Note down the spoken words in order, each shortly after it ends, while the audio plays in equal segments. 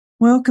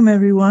Welcome,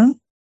 everyone,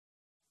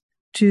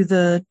 to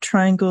the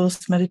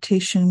Triangles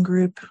Meditation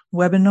Group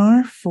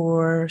webinar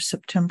for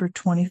September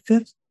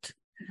 25th,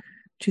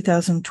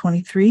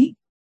 2023.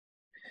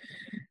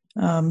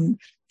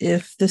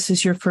 If this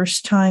is your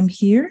first time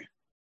here,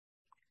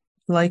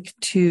 I'd like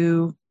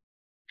to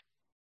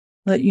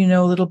let you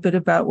know a little bit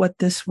about what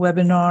this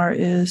webinar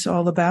is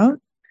all about.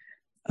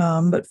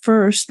 But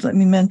first, let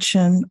me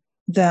mention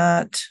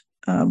that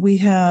we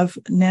have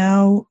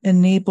now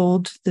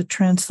enabled the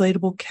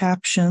translatable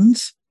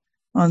captions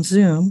on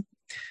Zoom.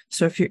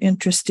 So if you're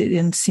interested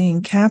in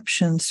seeing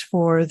captions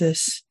for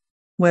this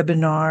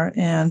webinar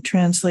and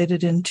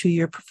translated into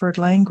your preferred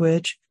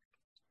language,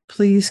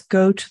 please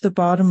go to the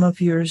bottom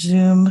of your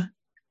Zoom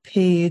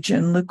page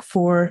and look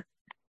for,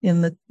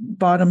 in the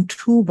bottom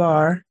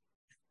toolbar,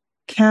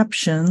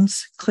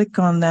 captions. Click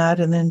on that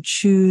and then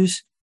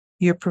choose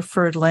your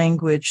preferred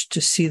language to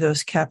see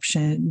those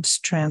captions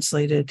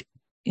translated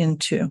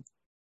into.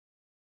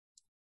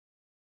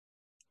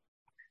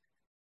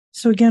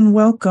 So again,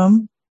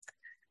 welcome.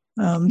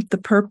 The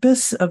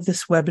purpose of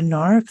this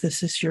webinar, if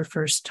this is your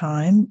first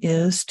time,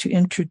 is to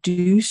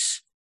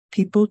introduce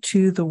people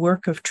to the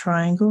work of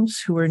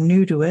triangles who are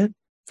new to it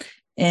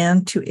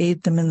and to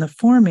aid them in the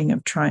forming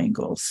of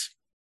triangles.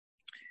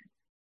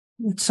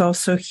 It's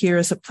also here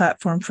as a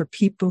platform for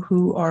people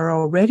who are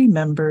already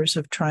members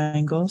of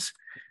triangles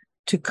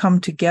to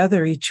come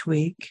together each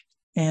week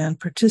and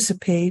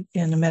participate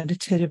in a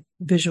meditative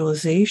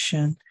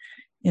visualization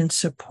in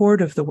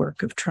support of the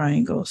work of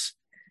triangles,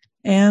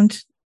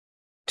 and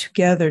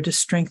together to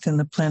strengthen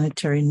the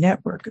planetary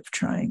network of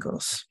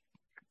triangles.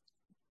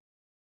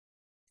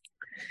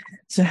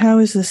 So how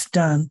is this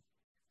done?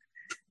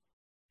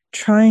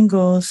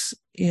 Triangles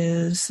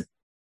is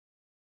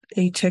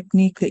a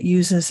technique that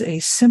uses a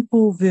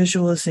simple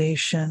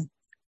visualization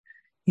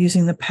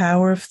using the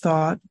power of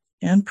thought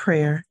and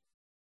prayer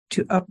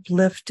to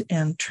uplift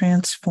and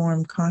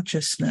transform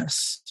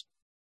consciousness.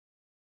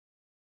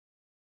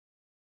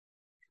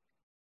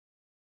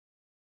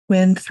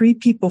 When three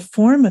people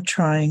form a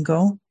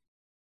triangle,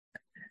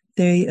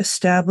 they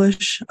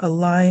establish a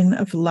line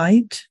of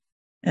light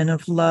and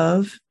of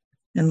love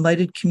and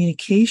lighted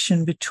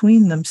communication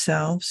between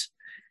themselves.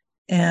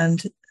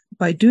 And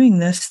by doing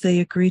this, they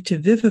agree to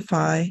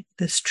vivify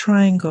this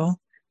triangle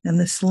and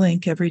this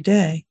link every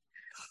day.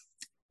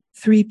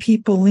 Three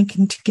people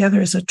linking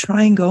together as a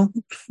triangle,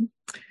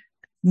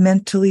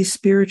 mentally,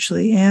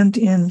 spiritually, and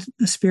in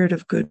a spirit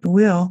of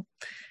goodwill,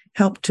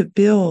 help to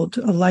build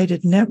a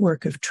lighted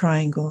network of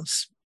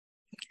triangles.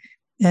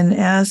 And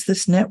as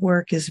this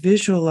network is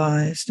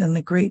visualized and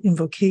the great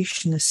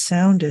invocation is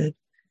sounded,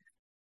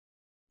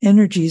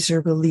 energies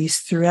are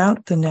released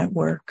throughout the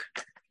network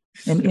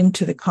and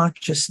into the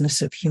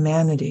consciousness of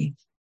humanity.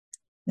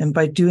 And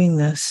by doing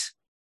this,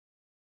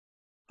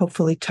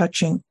 hopefully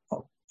touching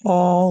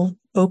all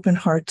open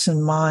hearts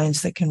and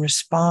minds that can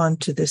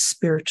respond to this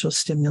spiritual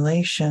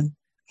stimulation,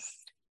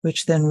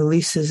 which then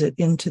releases it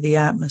into the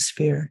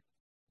atmosphere.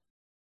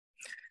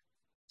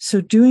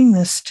 So doing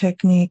this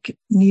technique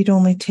need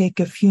only take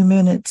a few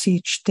minutes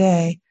each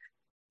day,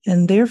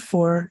 and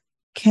therefore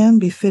can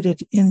be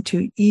fitted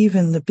into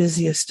even the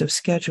busiest of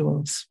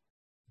schedules.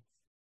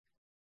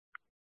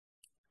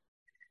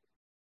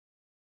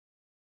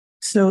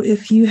 So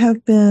if you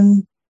have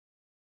been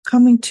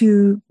coming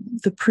to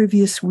the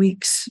previous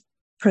week's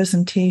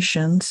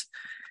presentations,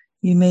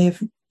 you may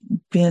have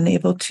been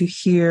able to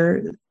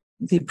hear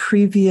the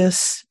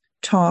previous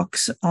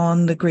talks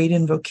on the Great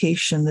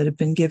Invocation that have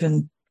been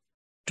given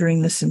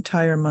during this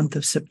entire month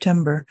of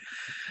September.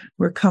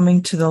 We're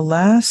coming to the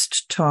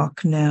last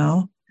talk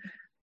now,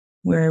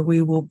 where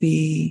we will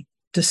be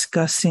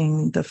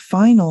discussing the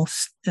final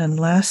and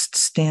last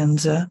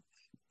stanza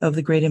of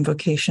the Great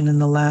Invocation in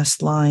the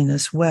last line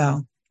as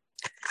well.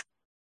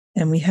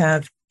 And we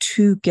have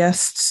two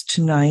guests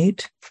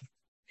tonight,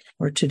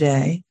 or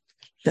today,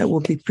 that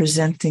will be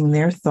presenting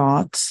their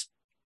thoughts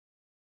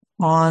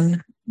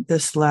on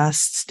this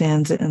last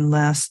stanza and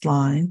last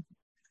line.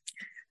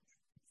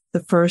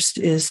 The first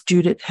is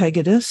Judith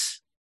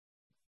Hegedus,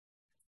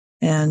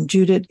 and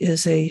Judith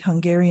is a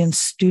Hungarian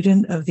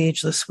student of the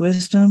Ageless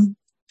Wisdom.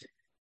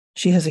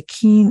 She has a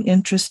keen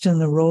interest in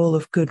the role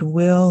of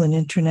goodwill in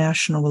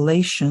international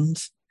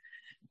relations.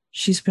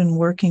 She's been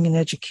working in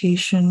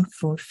education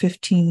for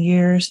 15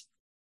 years,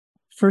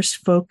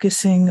 first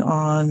focusing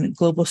on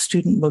global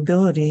student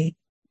mobility,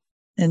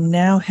 and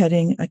now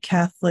heading a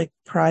Catholic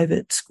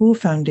private school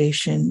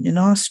foundation in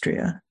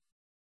Austria.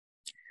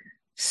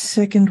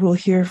 Second, we'll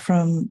hear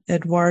from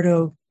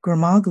Eduardo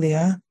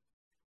Gramaglia.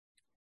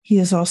 He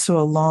is also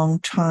a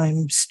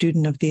long-time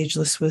student of the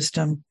Ageless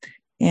Wisdom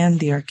and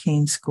the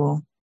Arcane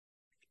School.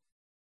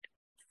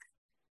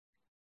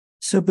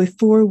 So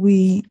before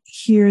we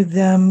hear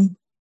them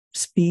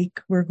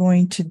speak, we're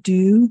going to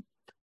do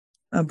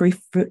a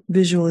brief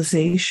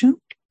visualization.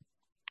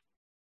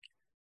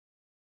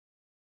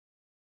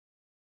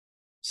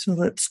 So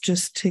let's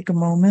just take a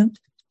moment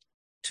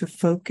to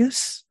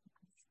focus.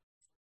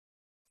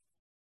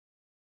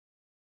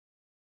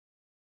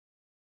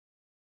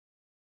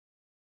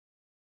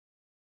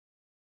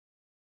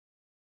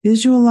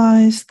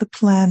 Visualize the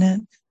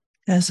planet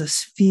as a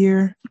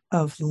sphere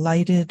of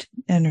lighted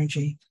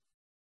energy.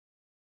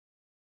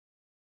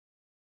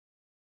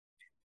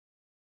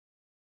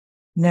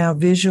 Now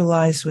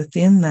visualize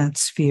within that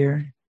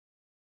sphere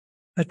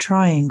a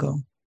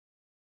triangle.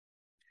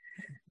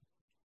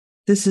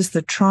 This is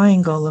the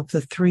triangle of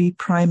the three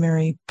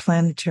primary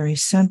planetary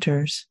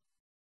centers: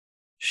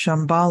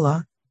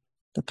 Shambhala,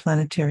 the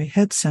planetary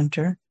head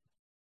center;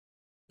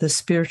 the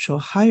spiritual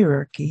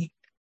hierarchy,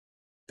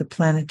 the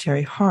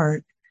planetary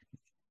heart;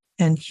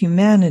 and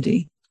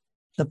humanity,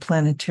 the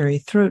planetary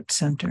throat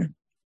center.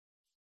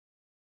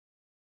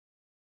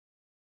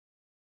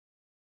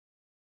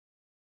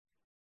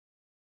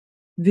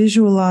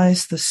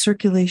 Visualize the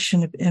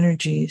circulation of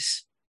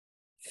energies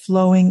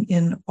flowing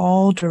in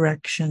all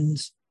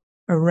directions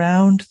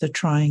around the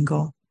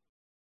triangle,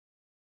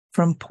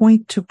 from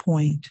point to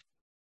point,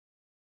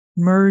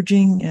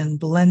 merging and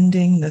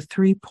blending the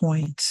 3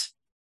 points,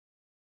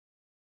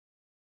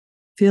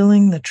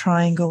 filling the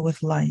triangle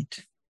with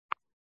light.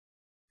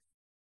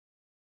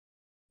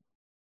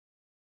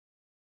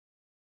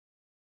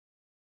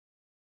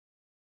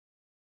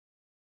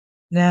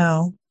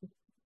 Now,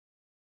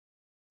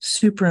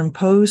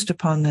 superimposed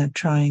upon that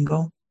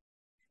triangle,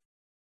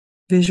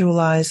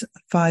 visualize a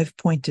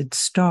 5-pointed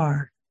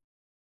star.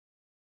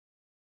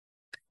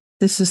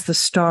 This is the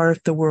star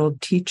of the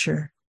world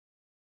teacher,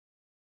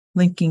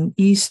 linking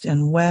east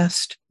and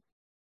west,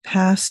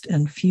 past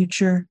and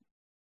future,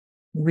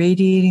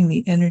 radiating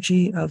the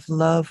energy of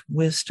love,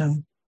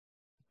 wisdom.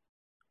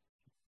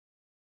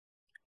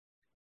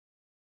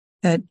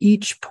 At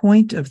each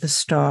point of the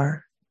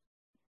star,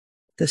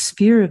 the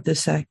sphere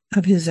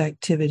of his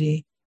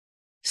activity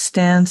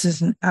stands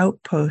as an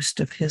outpost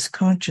of his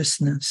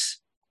consciousness,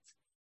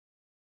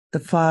 the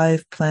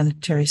 5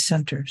 planetary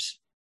centers.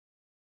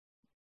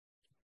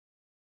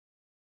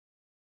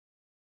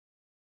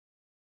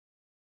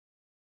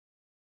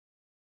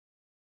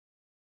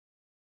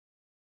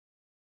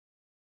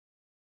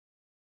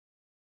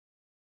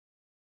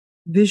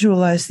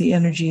 Visualize the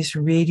energies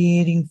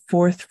radiating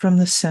forth from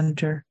the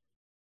center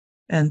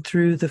and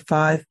through the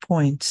 5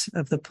 points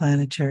of the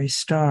planetary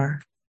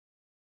star.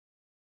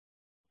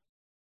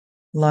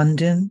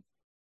 London,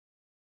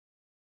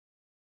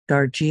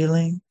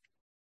 Darjeeling,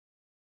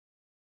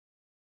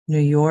 New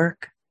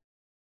York,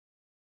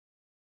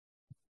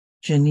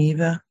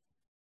 Geneva,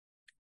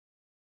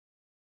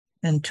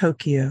 and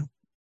Tokyo.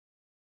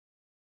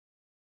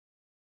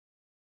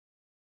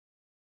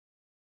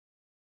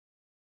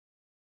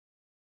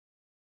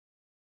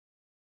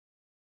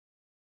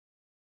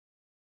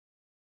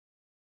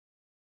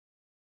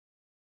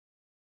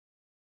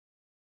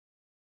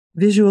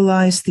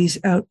 Visualize these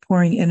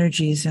outpouring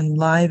energies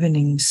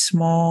enlivening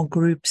small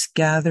groups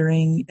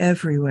gathering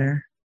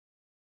everywhere,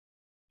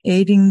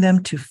 aiding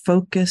them to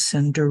focus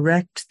and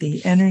direct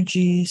the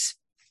energies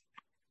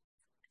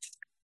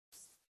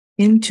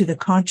into the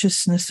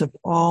consciousness of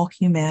all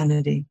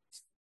humanity,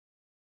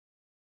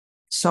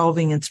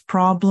 solving its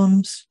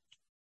problems,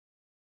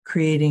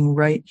 creating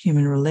right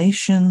human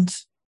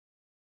relations,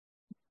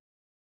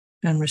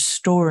 and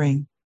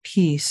restoring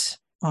peace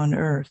on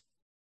earth.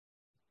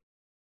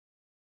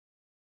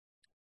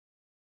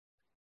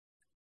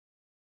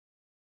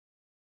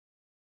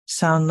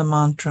 Sound the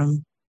mantra.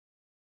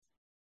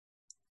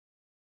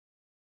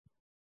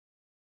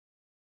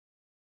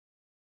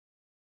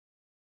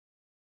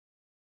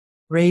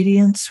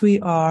 Radiance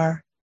we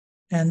are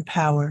and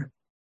power.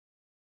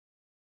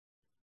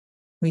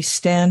 We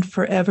stand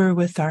forever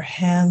with our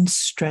hands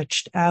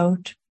stretched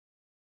out,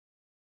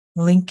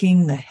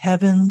 linking the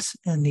heavens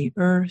and the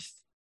earth,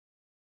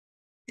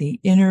 the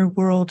inner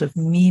world of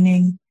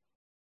meaning,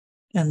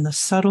 and the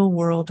subtle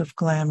world of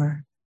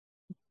glamour.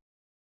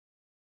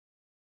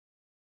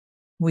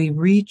 We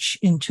reach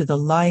into the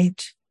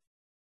light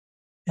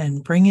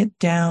and bring it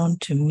down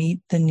to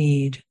meet the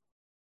need.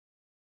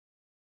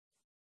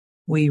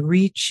 We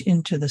reach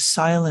into the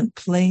silent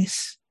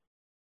place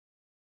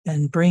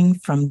and bring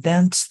from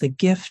thence the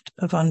gift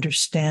of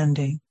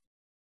understanding.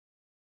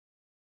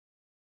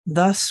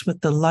 Thus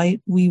with the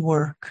light we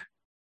work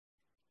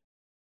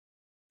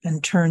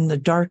and turn the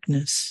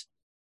darkness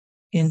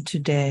into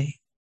day.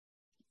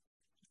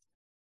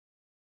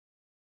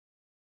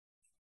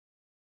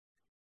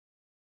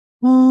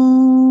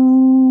 Om.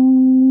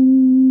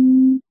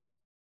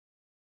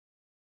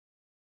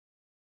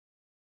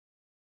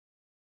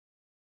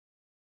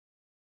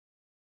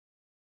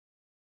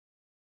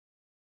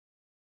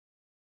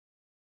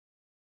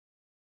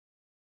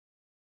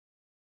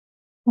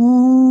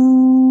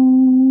 Om.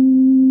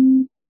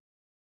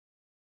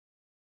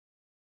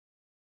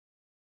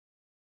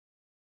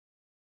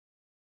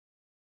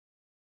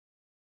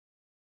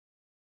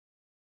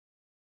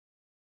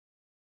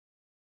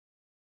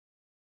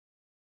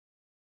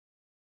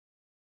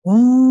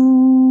 Om.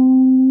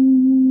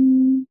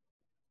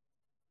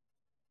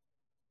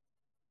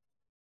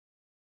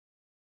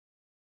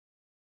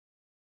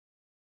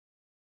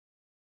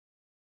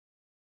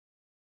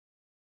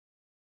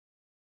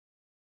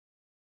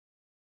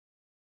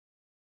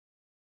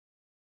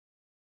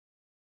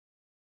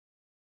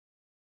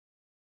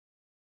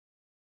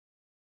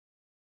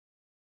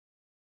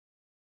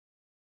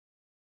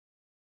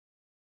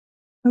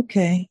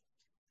 Okay.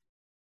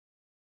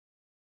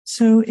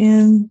 So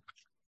in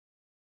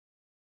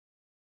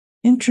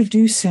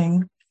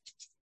introducing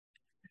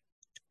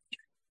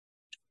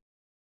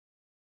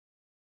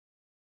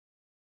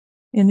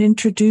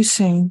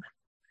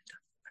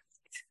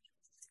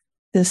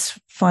this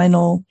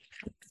final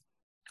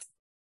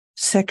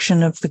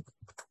section of the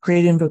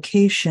Great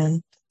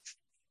Invocation,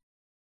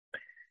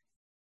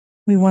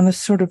 we want to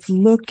sort of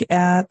look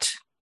at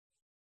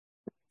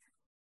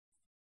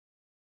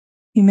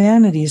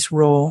humanity's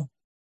role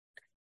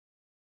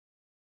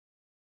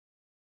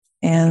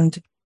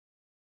and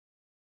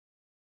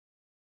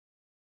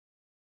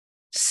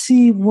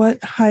see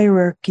what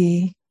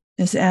hierarchy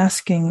is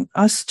asking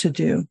us to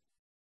do.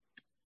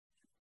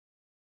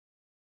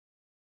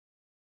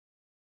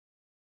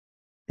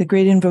 The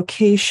Great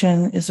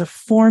Invocation is a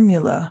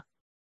formula,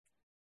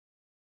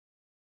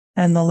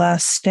 and the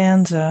last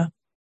stanza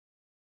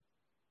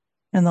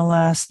and the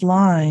last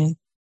line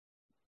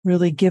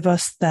really give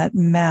us that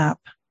map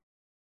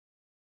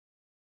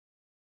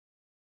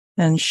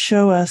and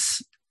show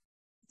us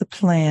the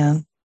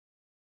plan.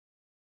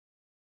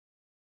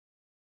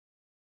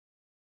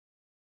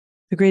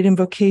 The Great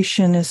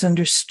Invocation is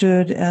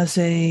understood as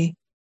an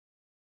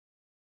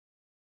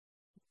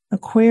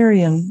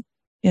Aquarian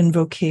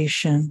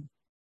invocation,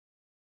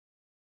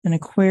 an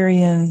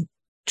Aquarian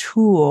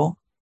tool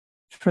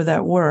for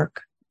that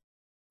work.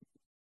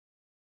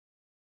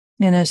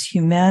 And as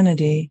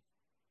humanity,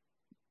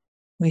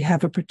 we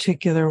have a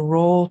particular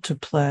role to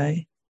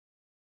play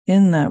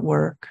in that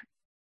work.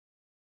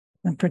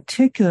 And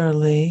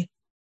particularly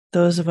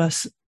those of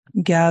us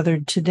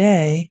gathered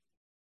today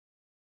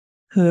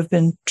who have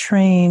been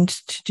trained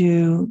to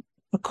do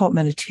occult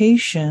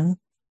meditation,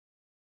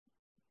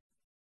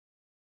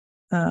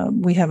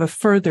 we have a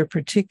further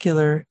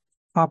particular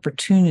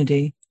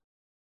opportunity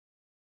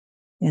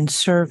in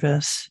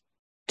service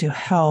to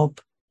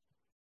help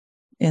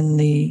in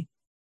the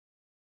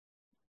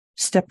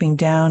stepping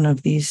down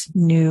of these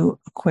new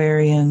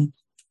Aquarian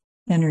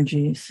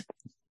energies.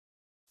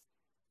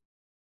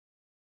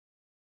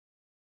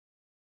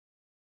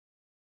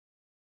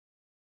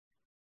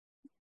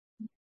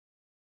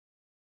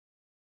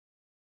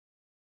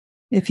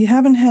 If you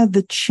haven't had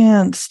the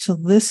chance to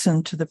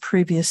listen to the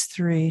previous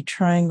 3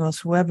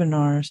 Triangles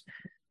webinars,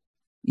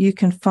 you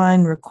can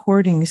find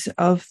recordings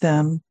of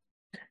them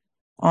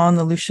on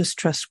the Lucis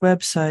Trust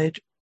website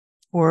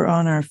or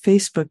on our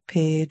Facebook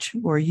page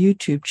or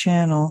YouTube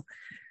channel,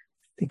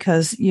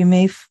 because you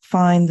may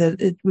find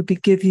that it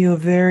would give you a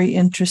very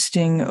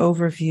interesting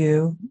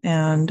overview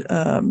and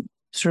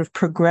sort of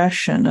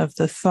progression of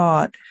the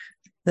thought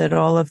that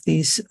all of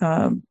these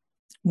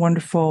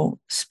wonderful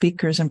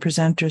speakers and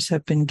presenters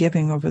have been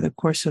giving over the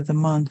course of the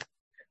month,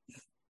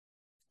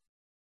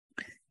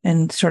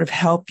 and sort of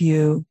help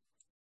you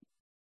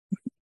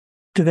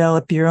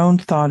develop your own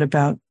thought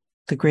about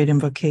the Great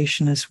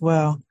Invocation as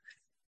well.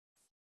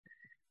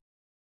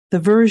 The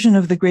version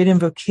of the Great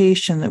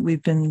Invocation that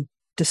we've been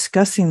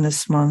discussing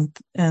this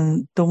month,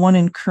 and the one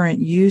in current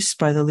use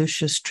by the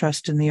Lucis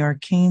Trust in the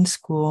Arcane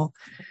School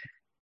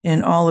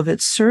in all of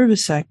its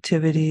service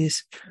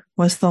activities,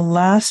 was the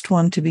last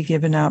one to be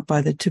given out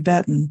by the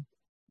Tibetan.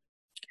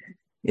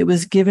 It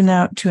was given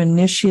out to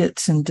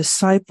initiates and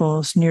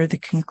disciples near the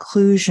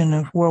conclusion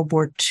of World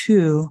War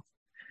II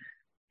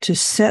to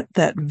set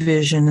that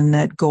vision and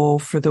that goal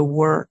for the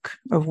work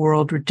of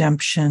world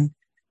redemption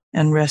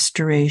and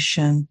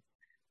restoration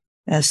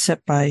as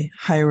set by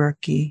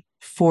hierarchy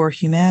for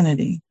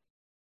humanity.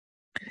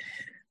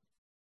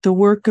 The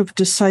work of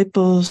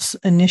disciples,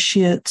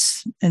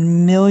 initiates,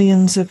 and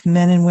millions of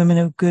men and women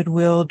of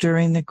goodwill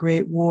during the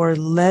Great War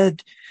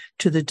led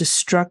to the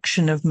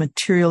destruction of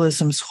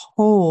materialism's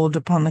hold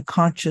upon the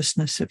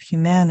consciousness of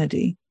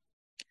humanity.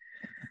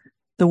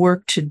 The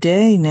work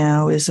today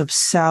now is of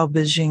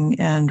salvaging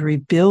and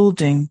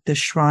rebuilding the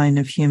shrine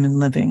of human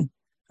living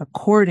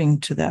according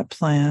to that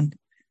plan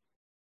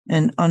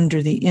and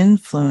under the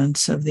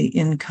influence of the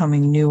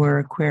incoming newer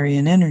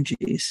Aquarian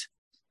energies.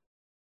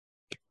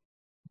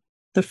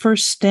 The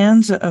first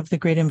stanza of the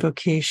Great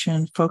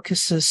Invocation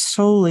focuses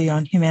solely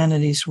on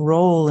humanity's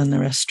role in the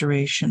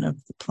restoration of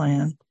the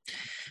plan.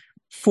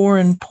 4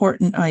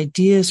 important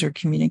ideas are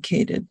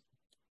communicated: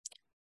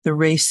 the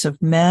race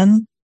of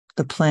men,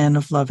 the plan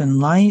of love and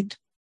light,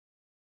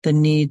 the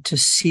need to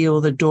seal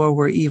the door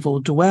where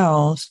evil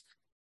dwells,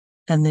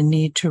 and the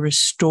need to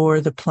restore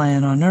the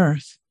plan on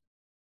earth.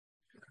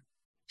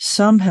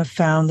 Some have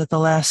found that the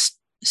last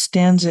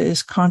stanza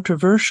is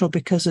controversial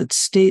because it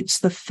states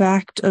the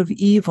fact of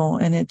evil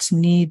and its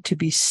need to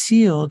be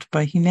sealed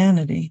by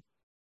humanity.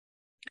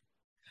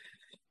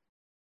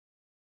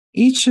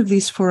 Each of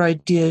these 4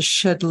 ideas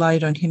shed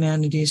light on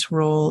humanity's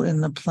role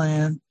in the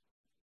plan.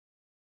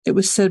 It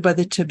was said by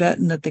the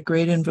Tibetan that the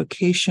Great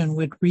Invocation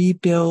would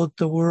rebuild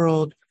the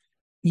world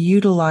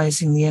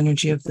utilizing the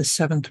energy of the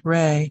 7th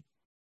ray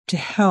to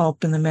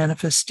help in the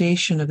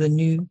manifestation of the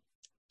new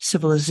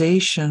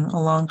civilization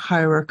along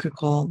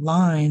hierarchical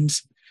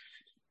lines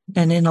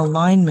and in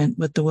alignment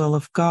with the will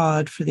of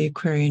God for the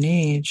Aquarian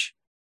age.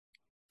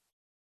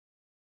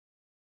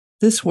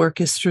 This work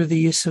is through the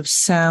use of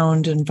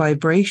sound and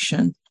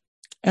vibration,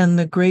 and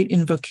the Great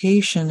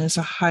Invocation is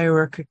a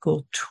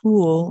hierarchical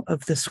tool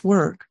of this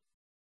work.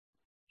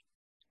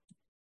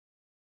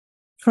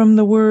 From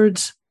the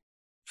words,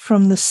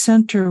 "from the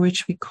center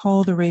which we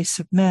call the race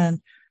of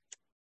men,"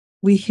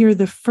 we hear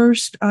the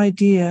first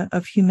idea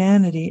of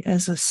humanity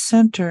as a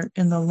center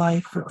in the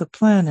life of the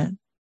planet.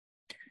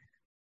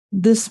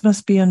 This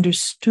must be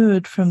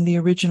understood from the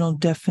original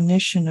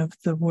definition of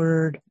the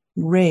word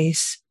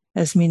race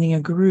as meaning a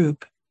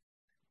group,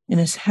 and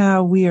is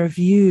how we are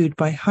viewed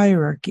by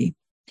hierarchy.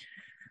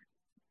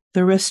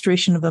 The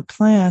restoration of the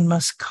plan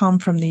must come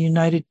from the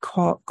united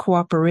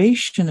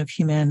cooperation of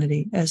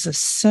humanity as a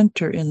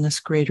center in this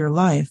greater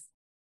life.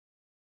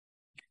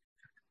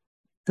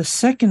 The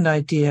second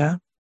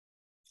idea,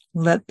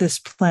 "let this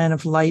plan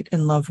of light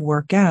and love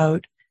work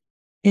out,"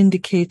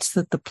 indicates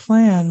that the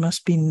plan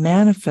must be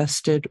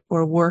manifested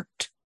or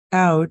worked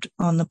out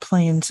on the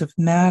planes of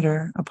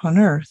matter upon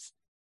earth.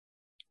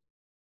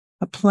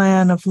 A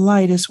plan of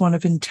light is one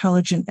of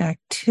intelligent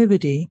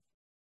activity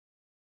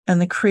and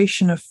the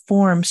creation of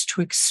forms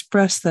to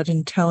express that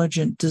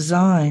intelligent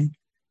design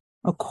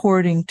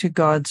according to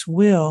God's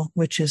will,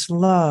 which is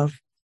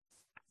love.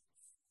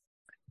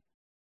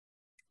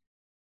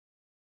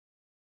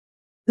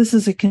 This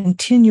is a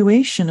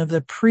continuation of the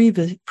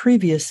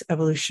previous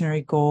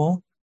evolutionary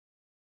goal,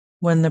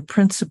 when the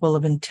principle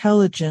of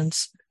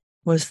intelligence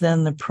was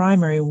then the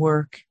primary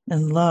work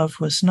and love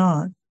was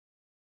not.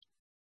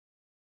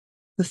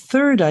 The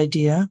third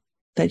idea,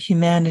 that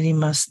humanity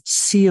must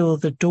seal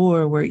the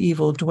door where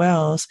evil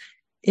dwells,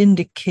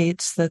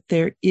 indicates that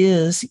there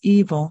is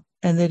evil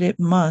and that it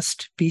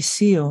must be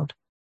sealed.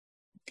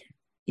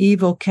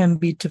 Evil can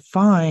be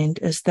defined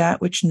as that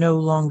which no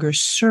longer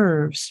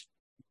serves,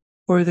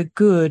 or the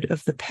good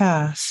of the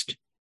past.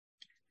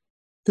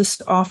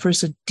 This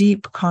offers a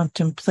deep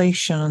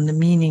contemplation on the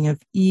meaning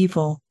of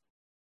evil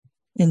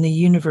in the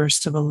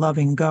universe of a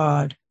loving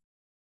God.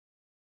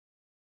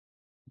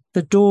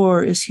 The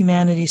door is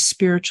humanity's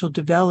spiritual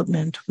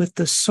development, with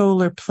the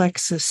solar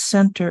plexus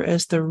center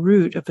as the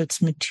root of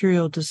its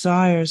material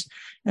desires,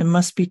 and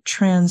must be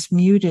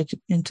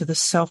transmuted into the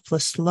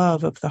selfless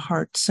love of the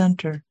heart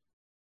center.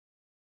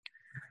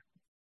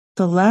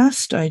 The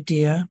last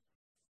idea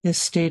is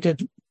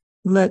stated,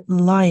 "let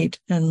light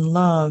and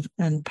love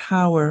and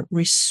power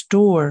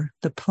restore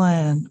the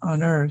plan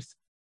on earth."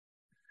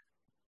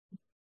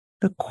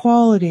 The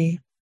quality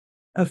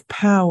of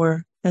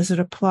power as it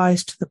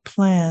applies to the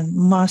plan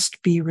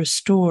must be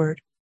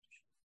restored.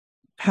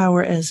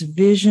 Power as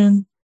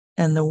vision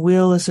and the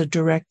will as a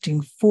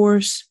directing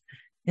force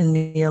in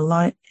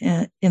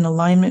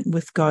alignment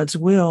with God's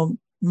will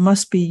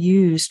must be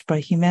used by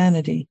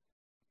humanity.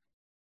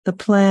 The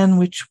plan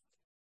which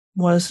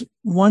was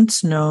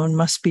once known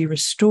must be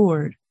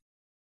restored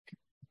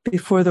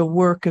before the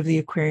work of the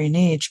Aquarian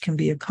Age can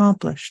be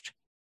accomplished.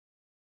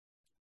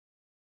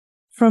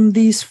 From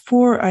these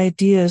four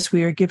ideas,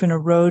 we are given a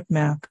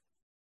roadmap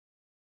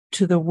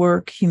to the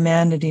work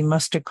humanity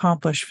must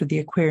accomplish for the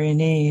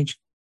Aquarian Age,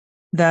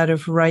 that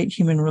of right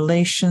human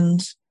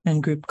relations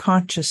and group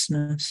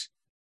consciousness,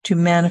 to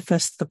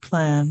manifest the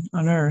plan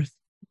on earth.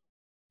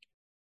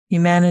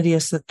 Humanity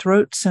as the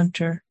throat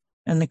center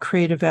and the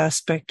creative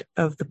aspect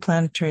of the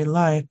planetary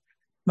life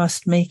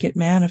must make it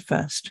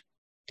manifest.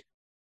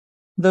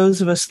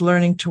 Those of us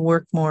learning to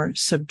work more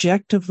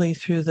subjectively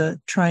through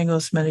the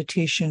Triangles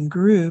Meditation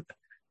group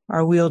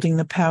are wielding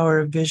the power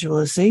of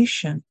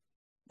visualization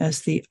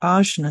as the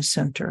ajna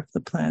center of the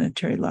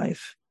planetary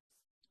life.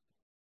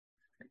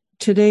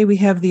 Today we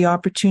have the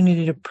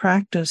opportunity to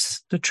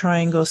practice the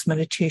Triangles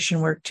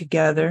Meditation work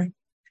together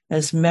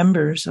as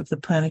members of the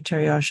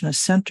Planetary Ajna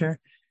Center,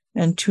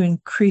 and to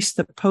increase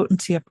the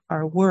potency of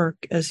our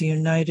work as a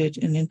united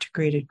and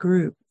integrated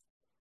group.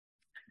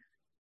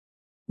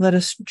 Let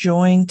us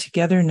join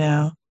together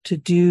now to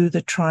do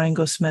the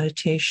Triangles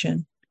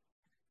Meditation,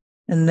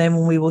 and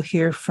then we will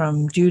hear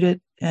from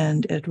Judith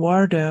and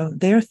Eduardo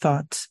their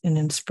thoughts and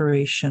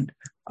inspiration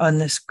on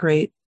this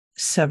great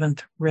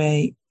seventh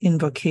ray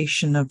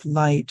invocation of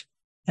light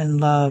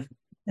and love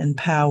and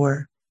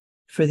power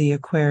for the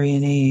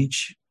Aquarian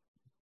Age.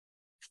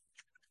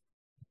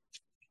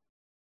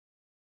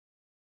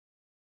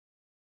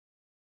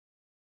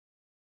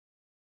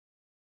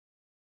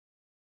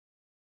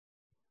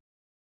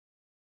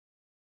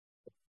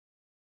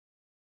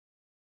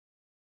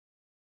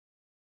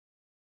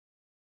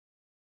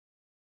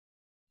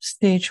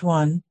 Stage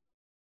 1,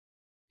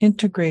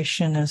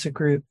 integration as a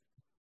group.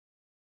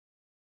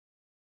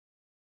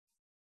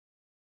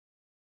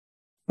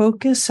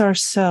 Focus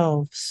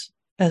ourselves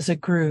as a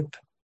group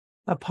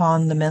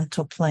upon the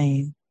mental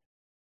plane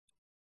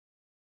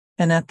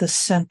and at the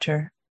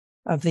center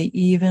of the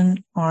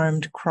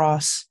even-armed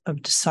cross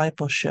of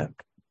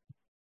discipleship.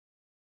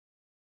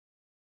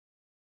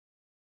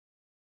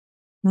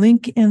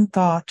 Link in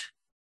thought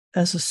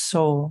as a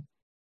soul,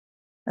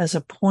 as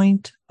a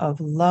point of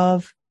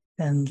love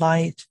and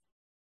light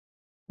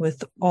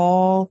with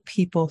all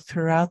people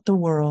throughout the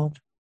world,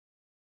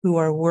 who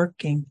are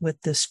working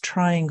with this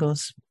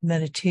triangles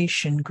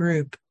meditation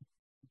group.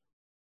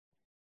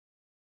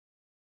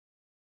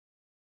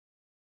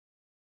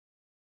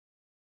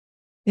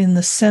 In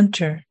the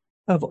center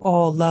of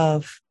all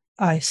love,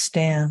 I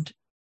stand.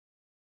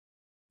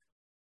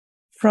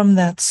 From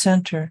that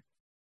center,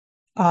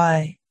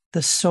 I,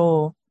 the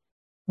soul,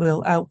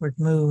 will outward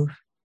move.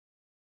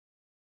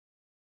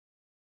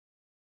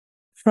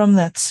 From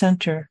that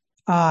center,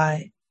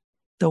 I,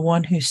 the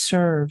one who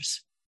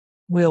serves,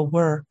 will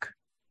work.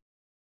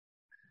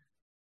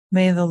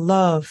 May the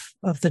love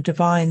of the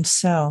divine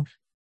self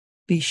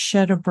be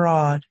shed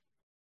abroad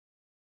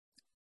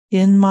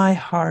in my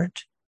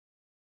heart,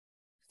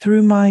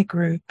 through my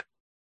group,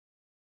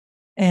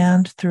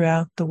 and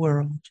throughout the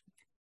world.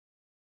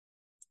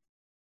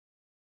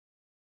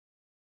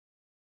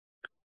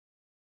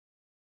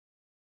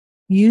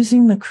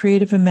 Using the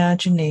creative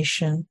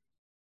imagination,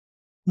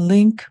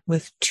 link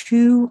with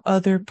two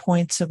other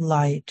points of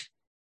light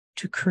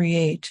to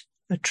create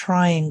a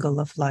triangle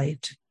of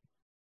light.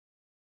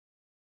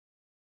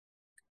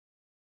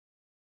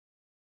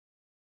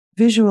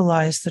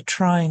 Visualize the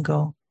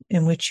triangle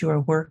in which you are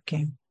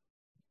working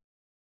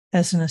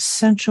as an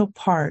essential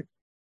part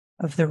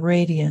of the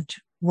radiant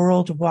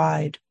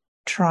worldwide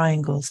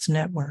triangles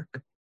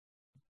network.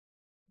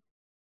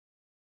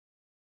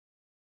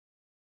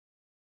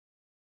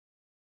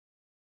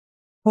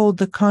 Hold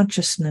the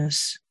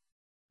consciousness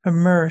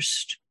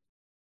immersed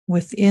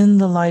within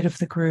the light of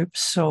the group's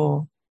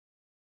soul,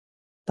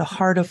 the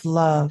heart of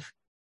love,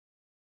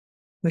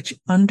 which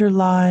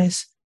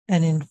underlies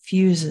and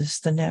infuses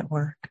the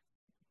network.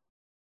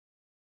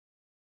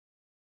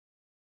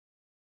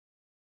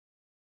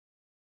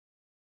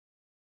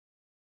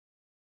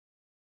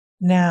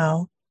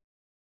 Now,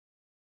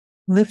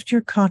 lift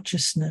your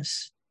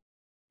consciousness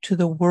to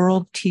the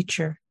world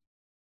teacher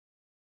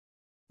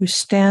who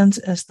stands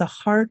as the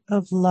heart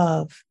of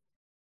love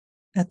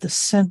at the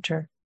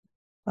center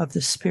of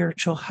the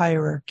spiritual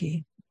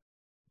hierarchy,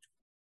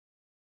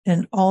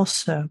 and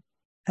also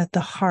at the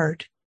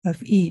heart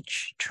of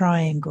each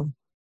triangle.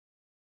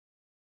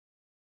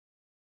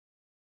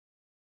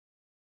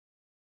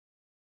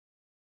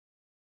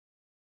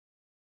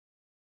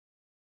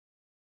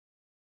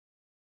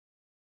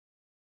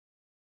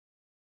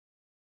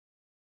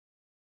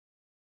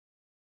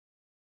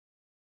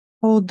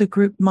 Hold the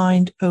group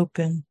mind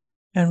open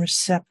and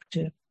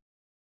receptive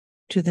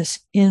to this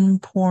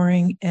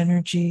inpouring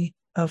energy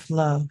of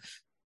love.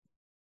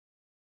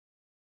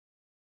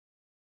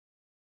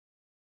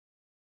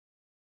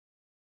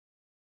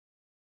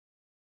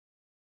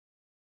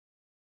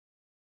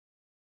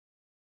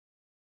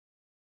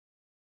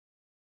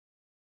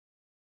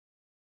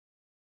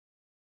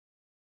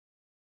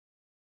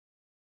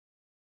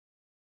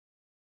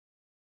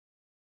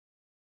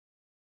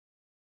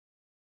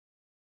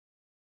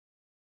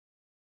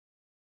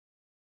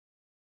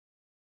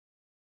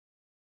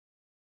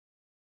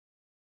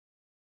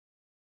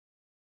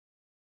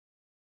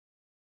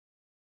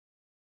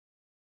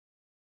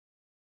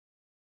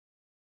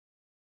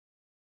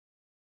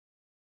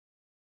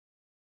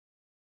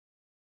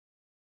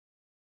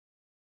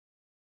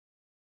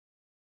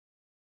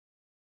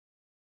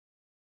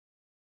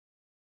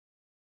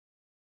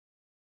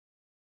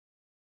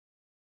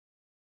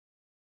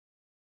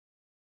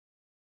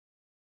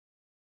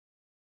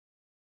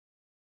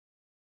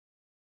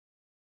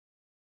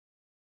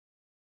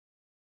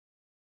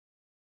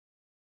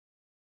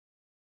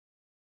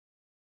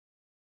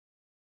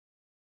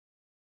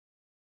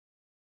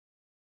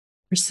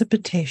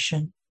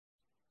 Precipitation.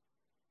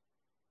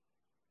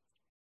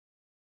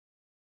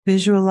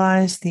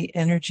 Visualize the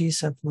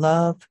energies of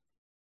love,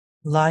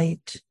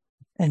 light,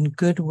 and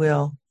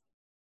goodwill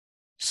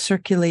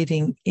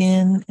circulating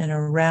in and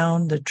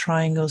around the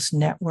triangle's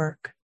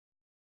network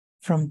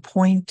from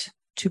point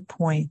to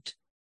point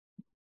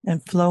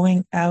and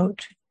flowing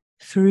out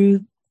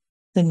through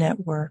the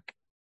network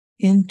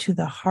into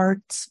the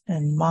hearts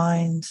and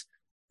minds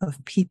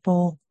of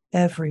people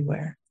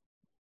everywhere.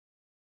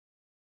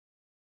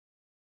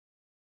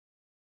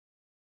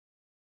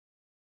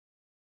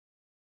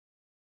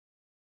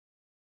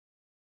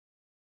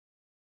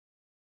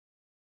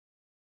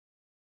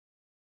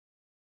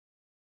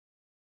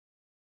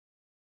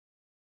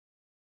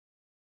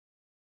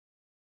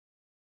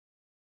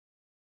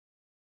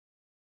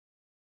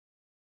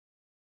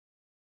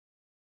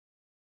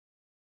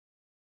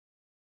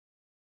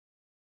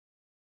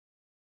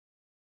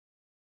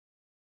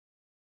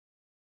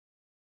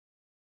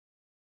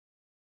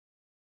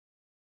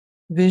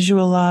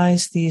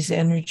 Visualize these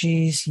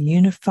energies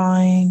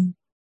unifying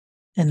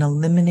and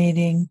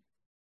eliminating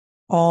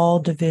all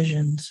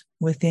divisions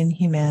within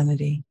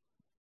humanity,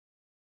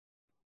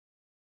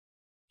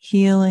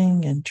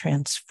 healing and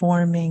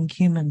transforming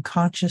human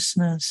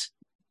consciousness,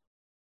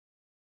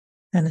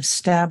 and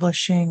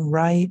establishing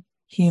right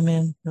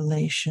human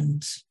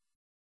relations.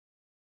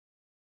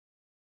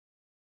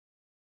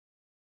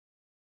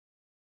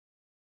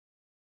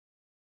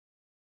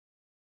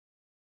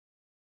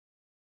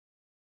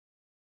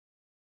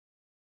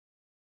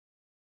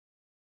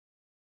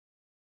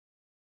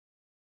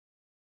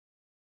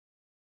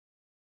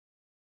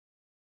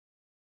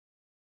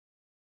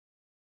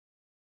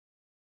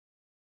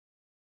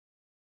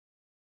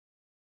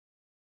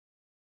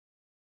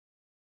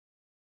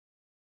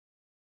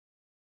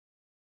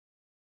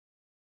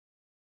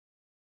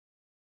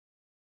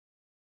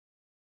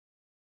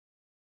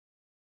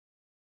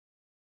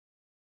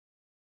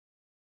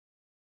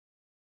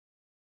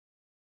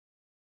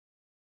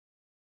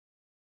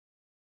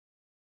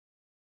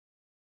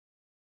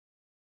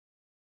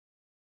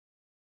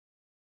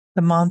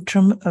 the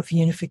mantra of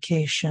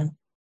unification.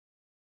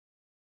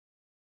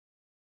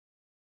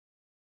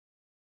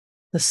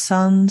 The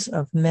sons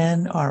of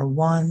men are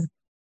one,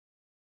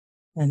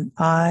 and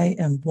I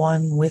am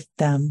one with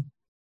them.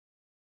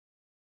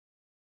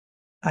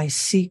 I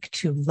seek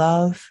to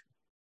love,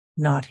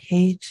 not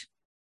hate.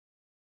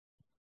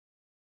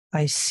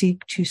 I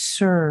seek to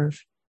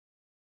serve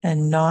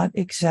and not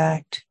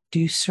exact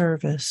due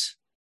service.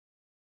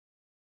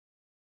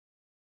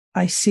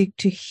 I seek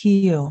to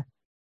heal,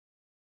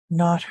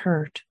 not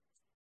hurt.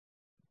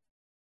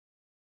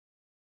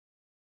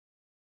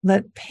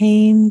 Let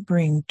pain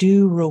bring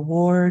due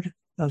reward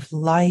of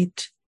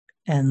light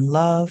and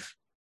love.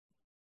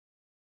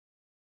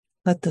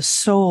 Let the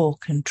soul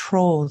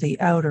control the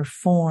outer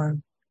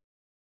form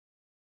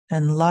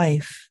and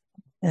life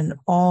and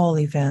all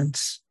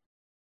events,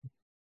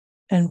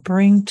 and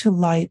bring to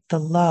light the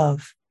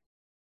love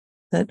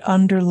that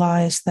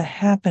underlies the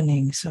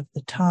happenings of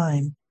the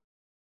time.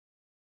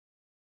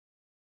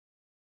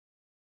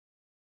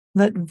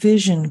 Let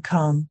vision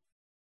come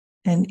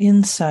and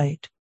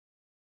insight.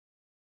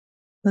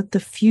 Let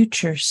the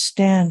future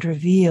stand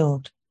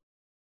revealed.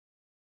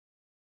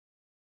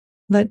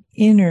 Let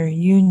inner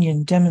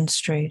union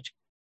demonstrate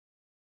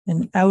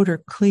and outer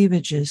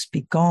cleavages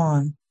be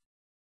gone.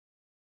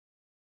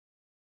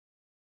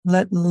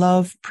 Let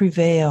love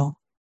prevail.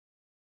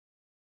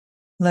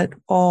 Let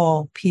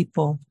all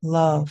people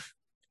love.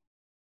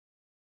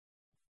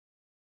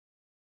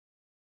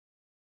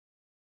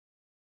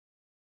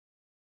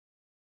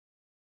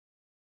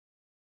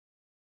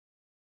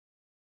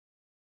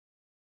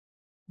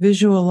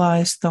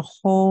 Visualize the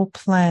whole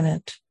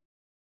planet,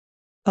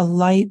 a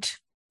light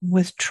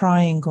with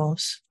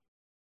triangles.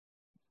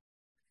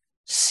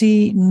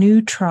 See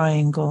new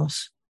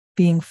triangles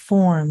being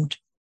formed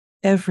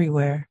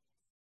everywhere.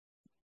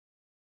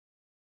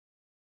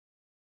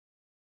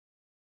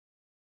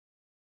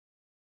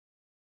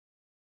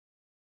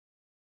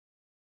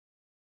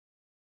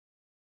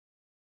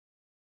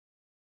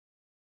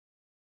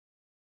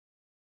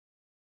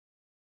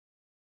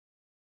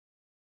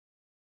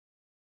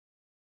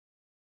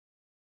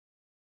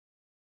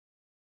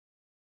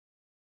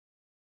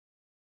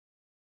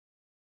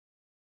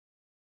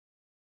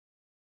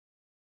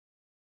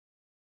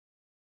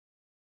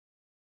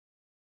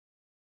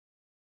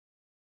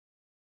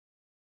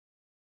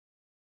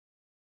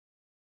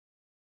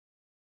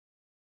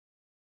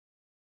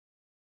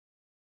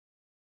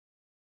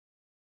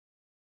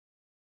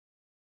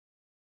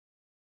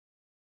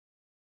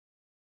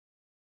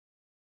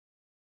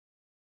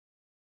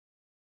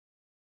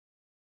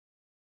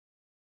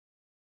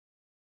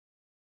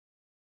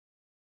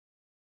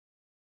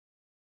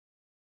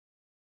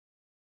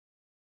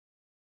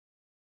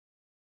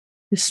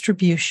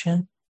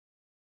 Distribution.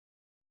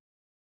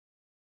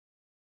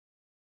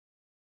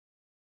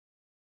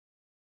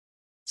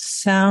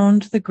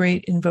 Sound the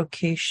great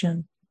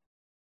invocation,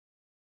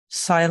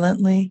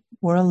 silently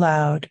or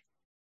aloud,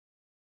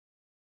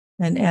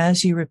 and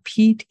as you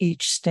repeat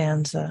each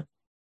stanza,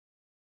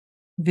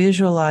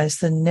 visualize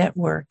the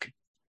network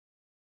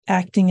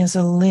acting as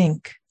a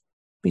link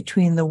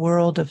between the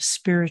world of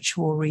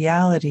spiritual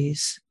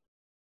realities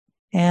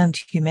and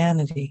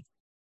humanity,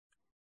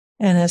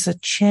 and as a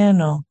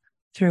channel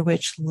through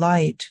which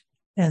light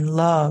and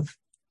love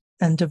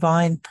and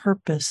divine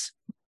purpose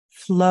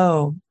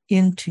flow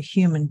into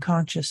human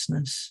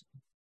consciousness.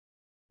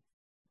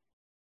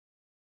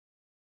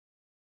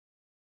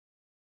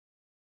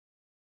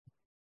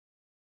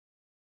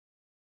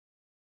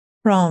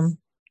 From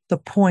the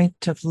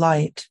point of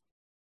light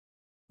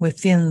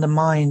within the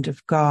mind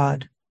of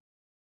God,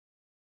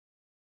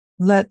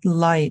 let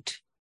light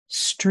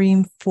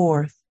stream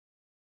forth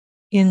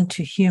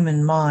into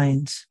human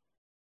minds.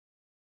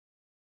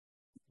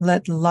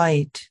 Let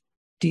light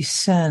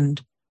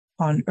descend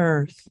on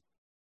earth.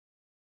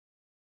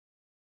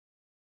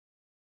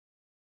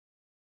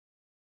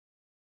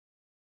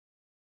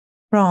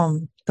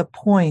 From the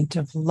point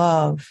of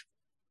love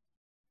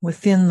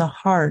within the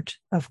heart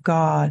of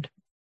God,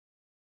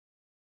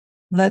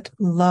 let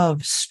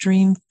love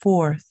stream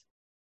forth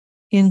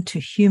into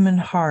human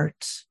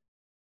hearts.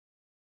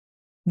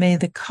 May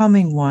the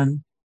coming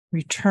one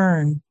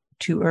return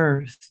to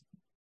earth.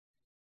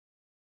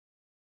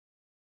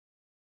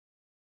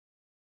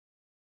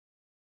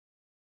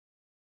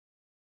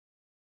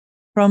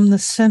 From the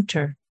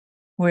center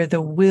where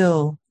the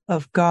will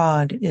of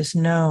God is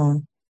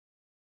known,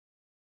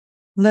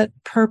 let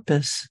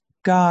purpose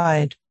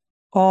guide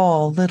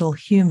all little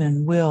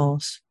human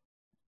wills,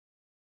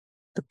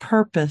 the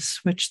purpose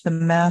which the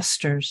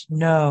masters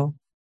know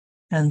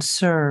and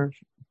serve.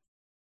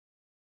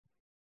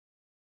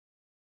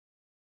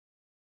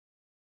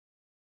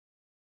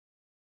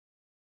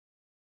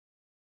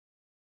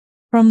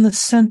 From the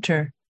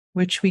center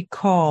which we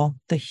call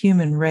the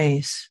human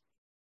race,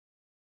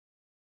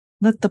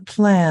 let the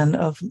plan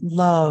of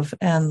love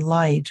and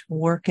light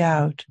work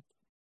out,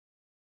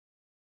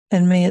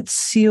 and may it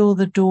seal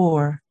the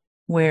door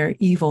where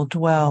evil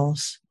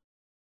dwells.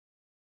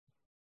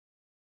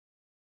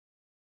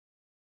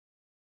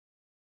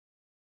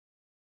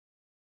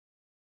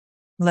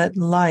 let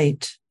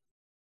light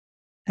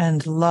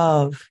and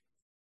love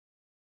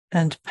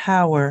and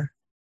power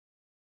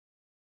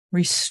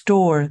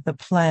restore the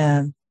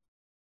plan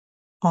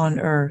on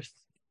earth.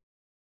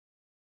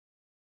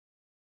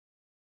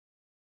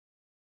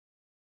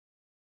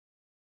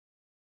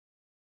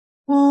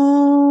 Om.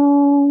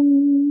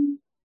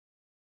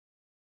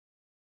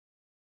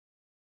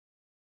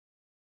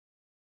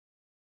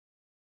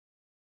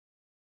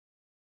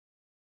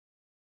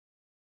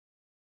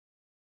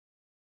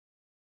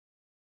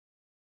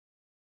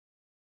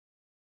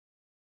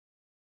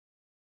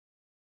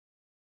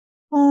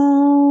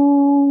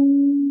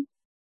 Om.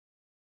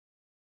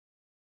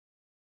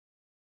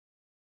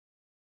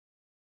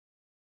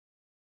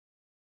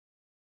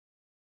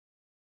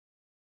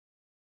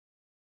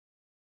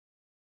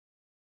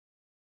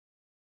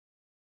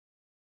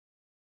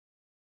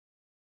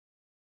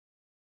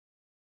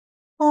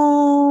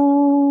 Om.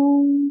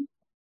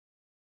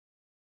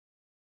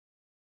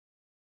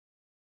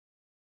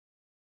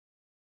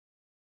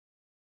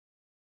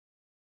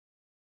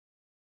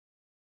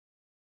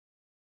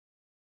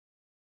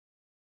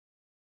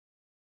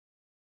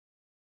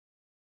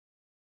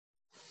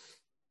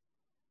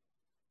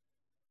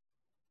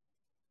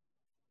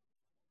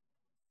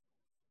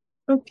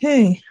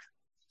 Okay,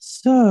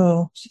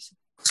 so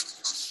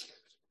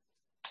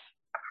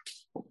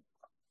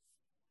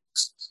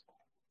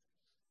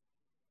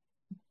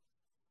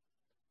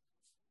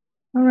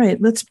all right,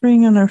 let's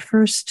bring in our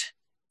first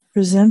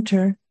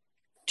presenter.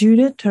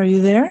 Judith, are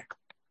you there?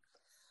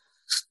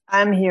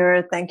 I'm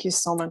here. Thank you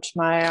so much,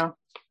 Maya.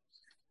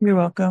 You're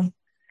welcome.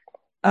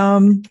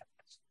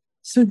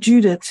 So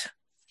Judith,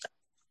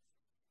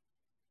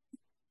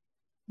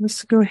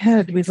 let's go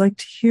ahead. We'd like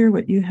to hear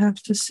what you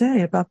have to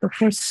say about the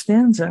first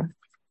stanza.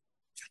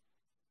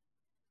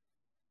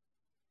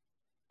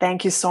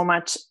 Thank you so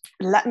much.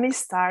 Let me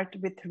start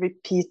with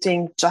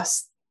repeating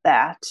just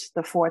that,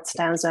 the fourth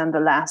stanza and the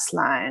last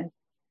line.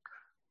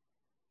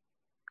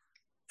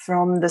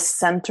 From the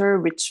center,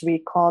 which we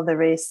call the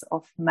race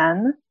of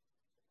man,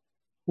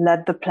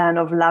 let the plan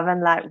of love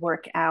and light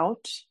work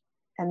out,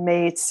 and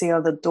may it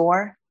seal the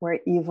door where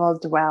evil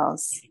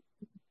dwells.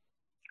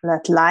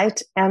 Let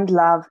light and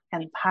love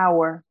and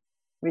power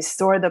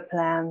restore the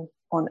plan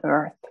on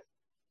earth.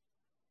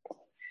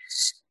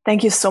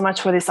 Thank you so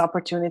much for this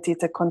opportunity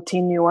to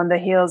continue on the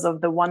heels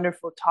of the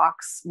wonderful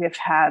talks we've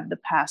had the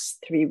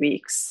past 3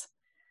 weeks.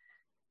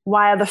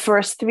 While the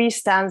first 3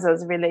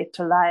 stanzas relate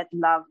to light,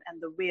 love,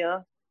 and the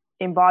will,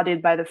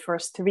 embodied by the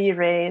first 3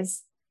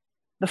 rays,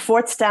 the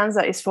fourth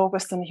stanza is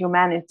focused on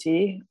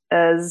humanity,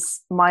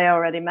 as Maya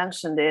already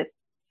mentioned it.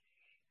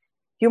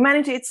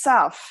 Humanity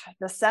itself,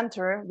 the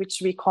center,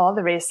 which we call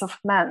the race of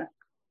man.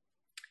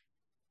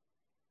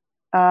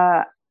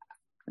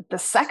 The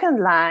second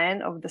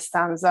line of the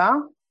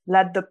stanza,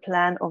 let the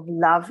plan of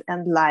love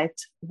and light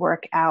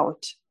work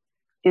out,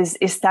 is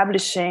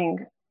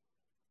establishing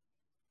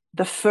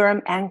the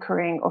firm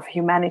anchoring of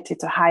humanity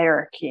to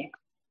hierarchy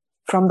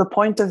from the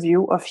point of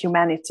view of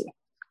humanity.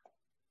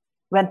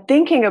 When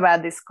thinking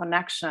about this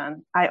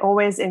connection, I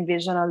always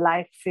envision a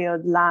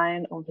light-filled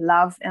line of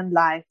love and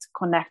light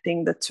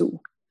connecting the two,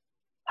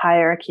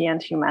 hierarchy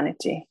and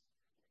humanity.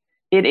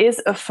 It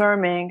is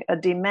affirming a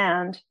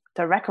demand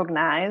to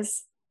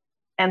recognize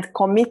and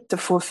commit to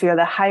fulfill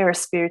the higher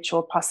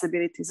spiritual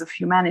possibilities of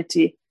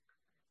humanity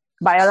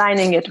by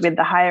aligning it with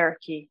the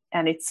hierarchy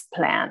and its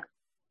plan.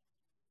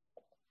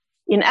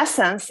 In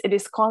essence, it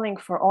is calling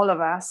for all of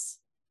us,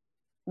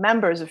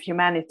 members of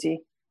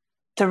humanity,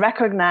 to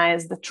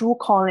recognize the true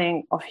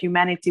calling of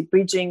humanity,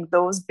 bridging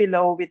those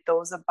below with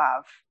those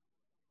above.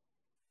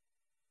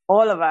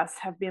 All of us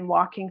have been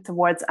walking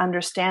towards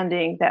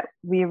understanding that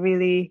we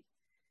really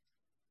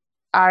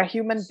are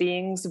human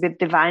beings with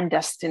divine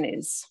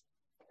destinies.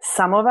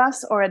 Some of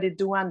us already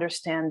do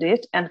understand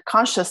it and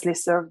consciously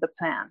serve the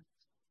plan.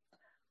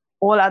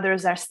 All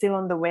others are still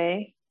on the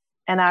way,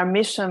 and our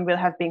mission will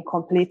have been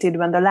completed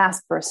when the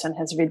last person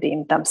has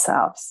redeemed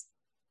themselves.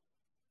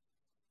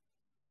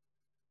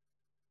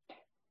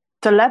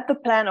 To let the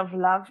plan of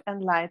love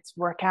and light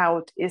work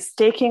out is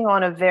taking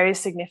on a very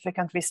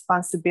significant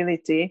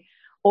responsibility,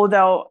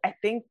 although I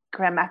think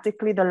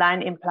grammatically the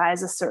line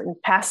implies a certain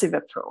passive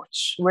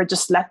approach. We're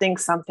just letting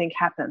something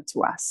happen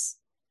to us.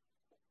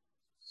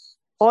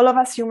 All of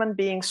us human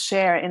beings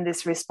share in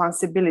this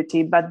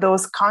responsibility, but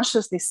those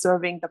consciously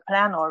serving the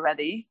plan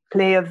already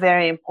play a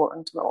very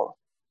important role.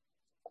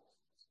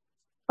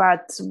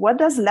 But what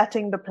does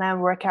letting the plan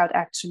work out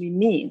actually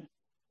mean?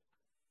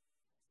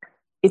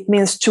 It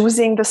means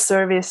choosing the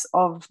service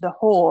of the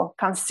whole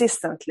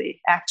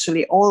consistently,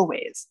 actually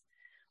always,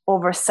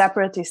 over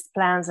separatist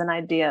plans and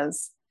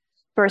ideas,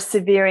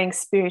 persevering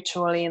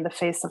spiritually in the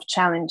face of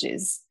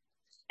challenges,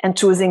 and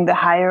choosing the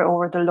higher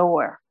over the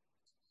lower,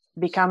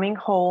 becoming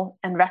whole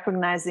and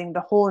recognizing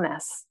the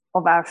wholeness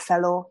of our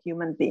fellow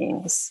human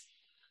beings.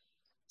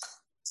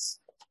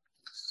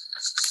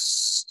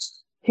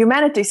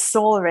 Humanity's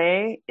soul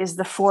ray is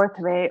the fourth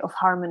ray of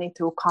harmony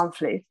through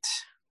conflict.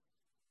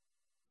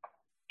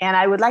 And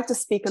I would like to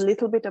speak a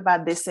little bit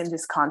about this in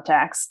this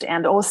context,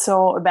 and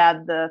also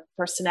about the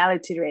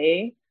personality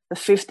ray, the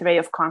fifth ray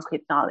of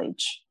concrete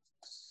knowledge.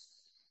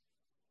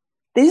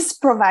 This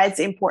provides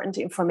important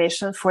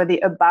information for the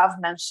above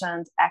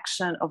mentioned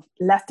action of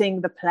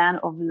letting the plan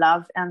of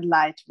love and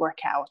light work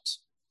out.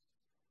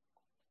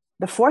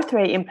 The fourth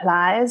ray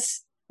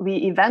implies we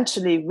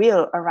eventually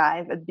will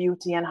arrive at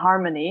beauty and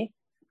harmony,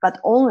 but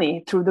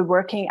only through the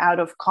working out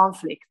of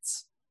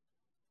conflicts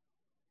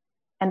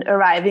and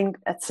arriving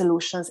at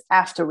solutions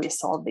after we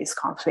solve these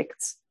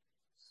conflicts.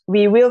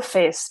 We will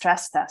face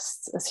stress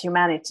tests as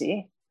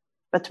humanity,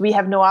 but we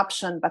have no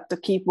option but to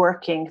keep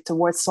working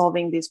towards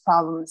solving these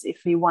problems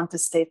if we want to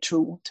stay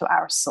true to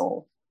our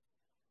soul.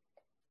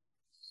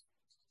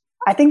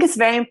 I think it's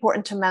very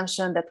important to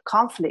mention that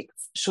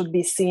conflicts should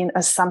be seen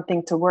as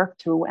something to work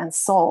through and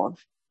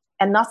solve,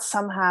 and not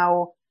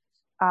somehow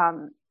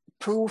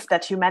proof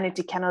that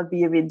humanity cannot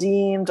be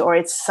redeemed or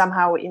it's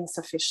somehow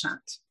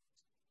insufficient.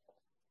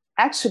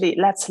 Actually,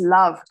 let's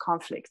love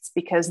conflicts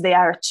because they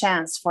are a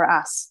chance for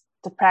us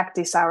to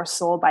practice our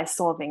soul by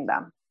solving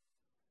them.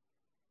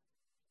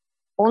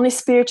 Only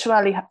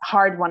spiritually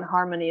hard-won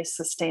harmony is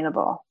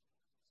sustainable.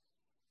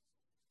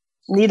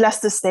 Needless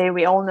to say,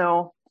 we all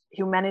know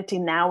humanity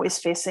now is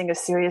facing a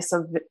series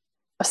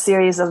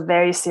of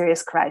very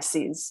serious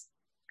crises.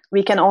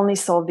 We can only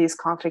solve these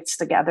conflicts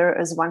together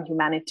as one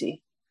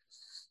humanity.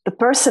 The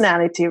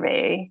personality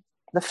ray,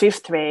 the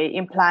fifth ray,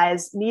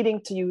 implies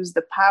needing to use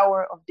the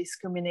power of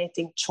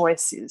discriminating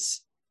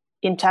choices,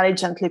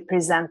 intelligently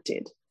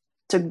presented,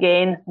 to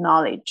gain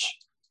knowledge.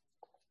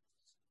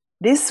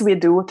 This we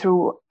do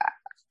through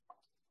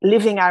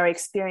living our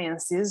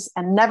experiences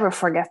and never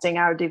forgetting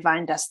our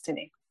divine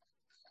destiny.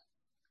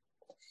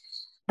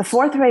 The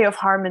fourth ray of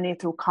harmony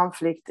through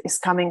conflict is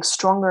coming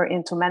stronger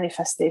into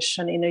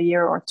manifestation in a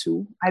year or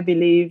two, I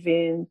believe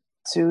in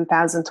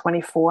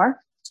 2024.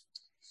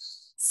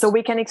 So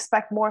we can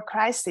expect more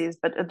crises,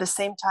 but at the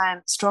same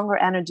time, stronger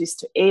energies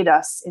to aid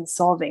us in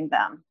solving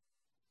them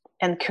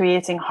and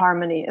creating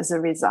harmony as a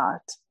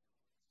result.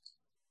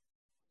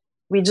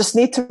 We just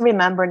need to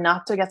remember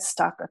not to get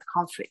stuck at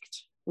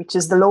conflict, which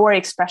is the lower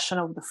expression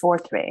of the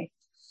fourth ray,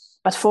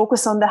 but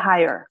focus on the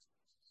higher.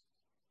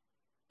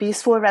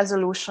 Peaceful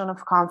resolution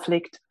of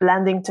conflict,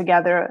 blending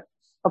together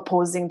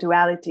opposing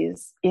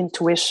dualities,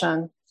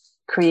 intuition,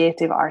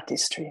 creative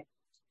artistry.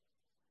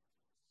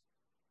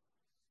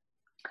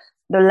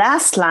 The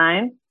last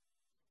line,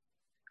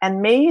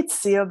 and may it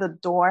seal the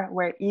door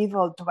where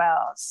evil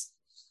dwells,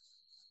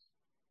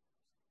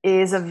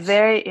 is a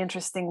very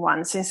interesting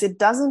one, since it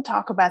doesn't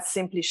talk about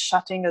simply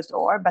shutting a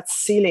door, but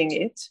sealing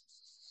it.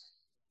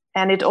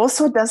 And it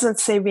also doesn't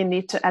say we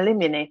need to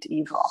eliminate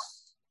evil.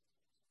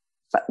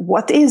 But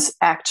what is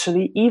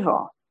actually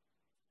evil?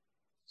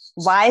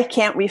 Why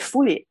can't we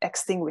fully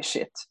extinguish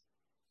it?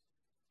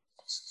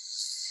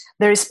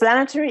 There is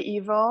planetary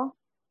evil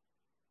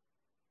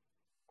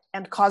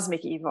and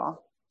cosmic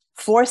evil,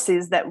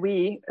 forces that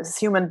we as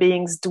human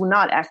beings do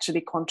not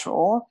actually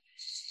control.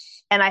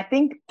 And I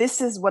think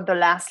this is what the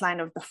last line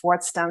of the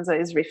fourth stanza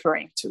is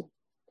referring to.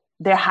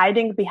 They're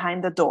hiding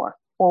behind the door,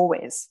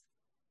 always.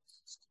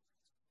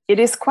 It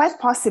is quite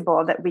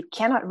possible that we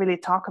cannot really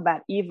talk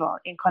about evil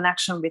in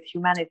connection with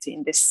humanity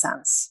in this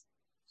sense.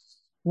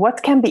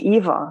 What can be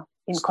evil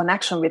in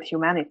connection with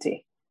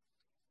humanity?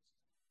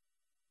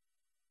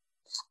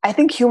 I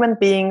think human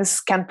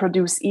beings can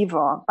produce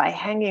evil by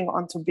hanging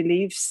onto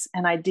beliefs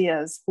and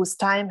ideas whose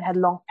time had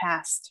long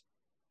passed,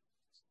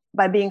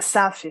 by being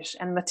selfish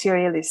and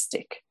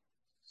materialistic,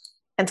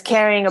 and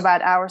caring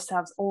about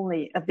ourselves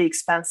only at the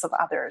expense of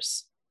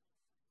others,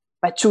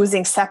 by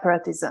choosing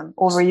separatism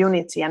over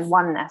unity and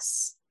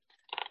oneness.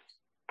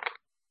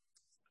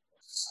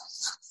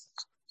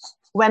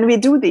 When we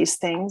do these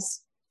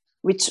things,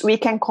 which we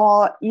can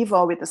call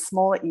evil with a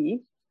small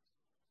e,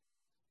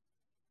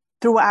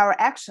 through our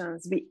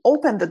actions, we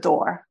open the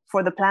door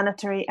for the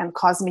planetary and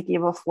cosmic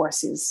evil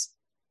forces.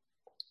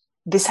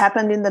 This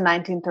happened in the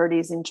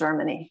 1930s in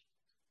Germany.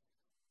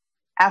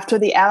 After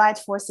the Allied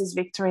forces'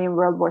 victory in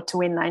World War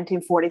II in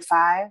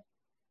 1945,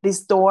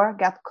 this door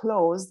got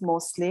closed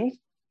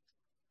mostly,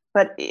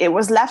 but it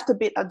was left a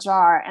bit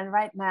ajar. And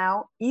right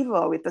now,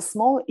 evil with a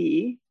small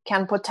e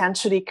can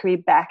potentially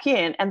creep back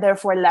in, and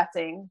therefore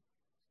letting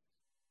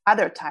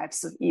other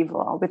types of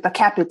evil with a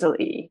capital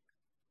E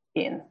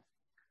in.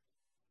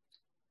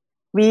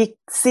 We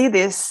see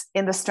this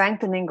in the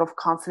strengthening of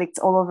conflicts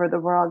all over the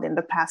world in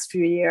the past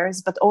few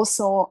years, but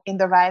also in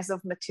the rise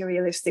of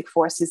materialistic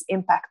forces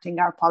impacting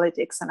our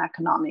politics and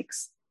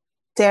economics,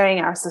 tearing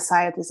our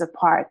societies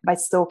apart by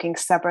stoking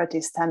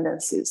separatist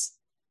tendencies.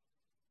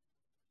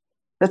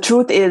 The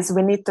truth is,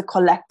 we need to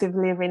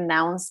collectively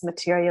renounce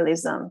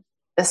materialism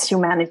as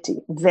humanity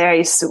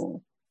very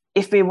soon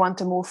if we want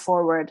to move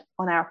forward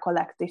on our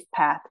collective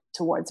path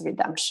towards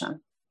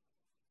redemption.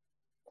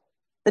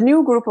 The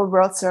new group of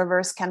world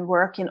servers can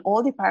work in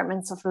all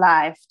departments of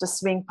life to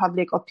swing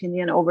public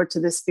opinion over to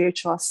the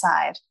spiritual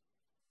side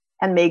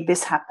and make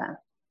this happen.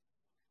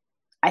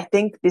 I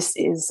think this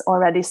is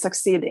already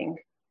succeeding.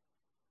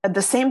 At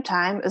the same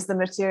time as the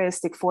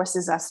materialistic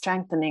forces are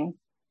strengthening,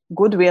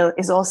 goodwill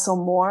is also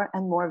more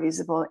and more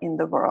visible in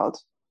the world.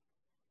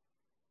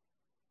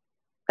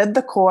 At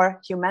the core,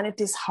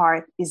 humanity's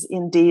heart is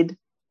indeed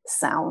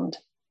sound.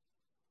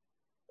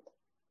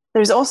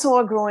 There's also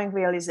a growing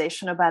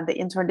realization about the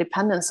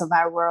interdependence of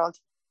our world,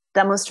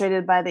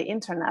 demonstrated by the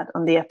internet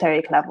on the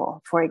etheric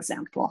level, for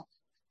example.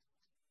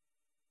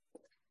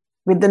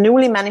 With the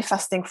newly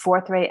manifesting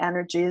fourth ray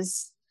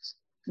energies,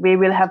 we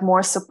will have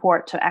more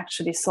support to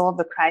actually solve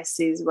the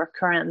crises we're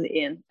currently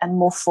in and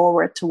move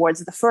forward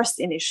towards the first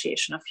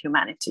initiation of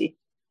humanity,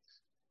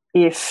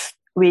 if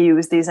we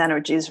use these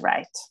energies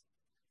right.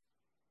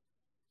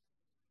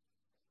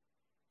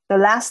 The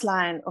last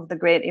line of the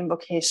great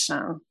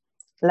invocation,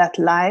 let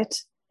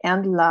light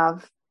and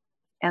love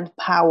and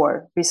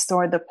power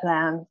restore the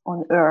plan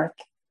on earth,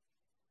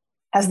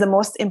 has the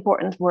most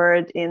important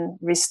word in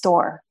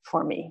restore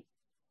for me.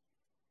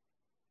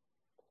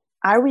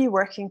 Are we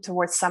working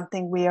towards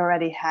something we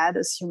already had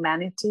as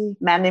humanity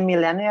many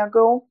millennia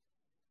ago?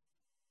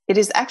 It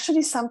is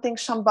actually something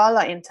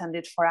Shambhala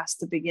intended for us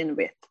to begin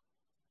with,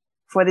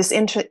 for this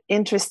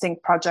interesting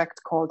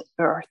project called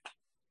Earth.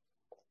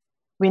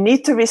 We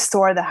need to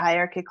restore the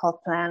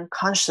hierarchical plan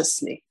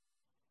consciously,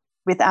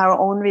 with our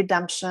own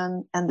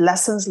redemption and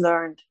lessons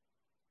learned,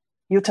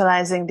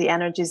 utilizing the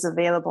energies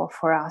available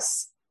for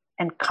us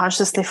and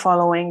consciously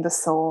following the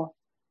soul,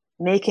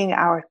 making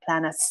our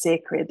planet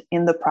sacred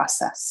in the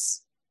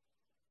process.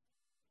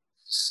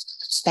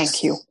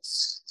 Thank you.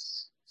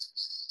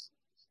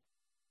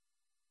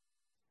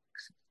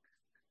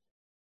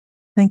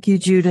 Thank you,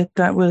 Judith.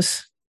 That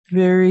was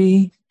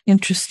very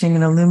interesting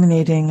and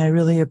illuminating. I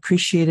really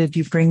appreciated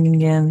you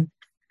bringing in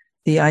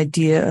the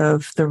idea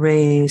of the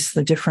rays,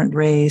 the different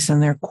rays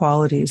and their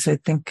qualities. I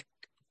think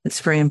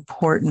it's very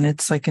important.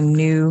 It's like a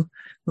new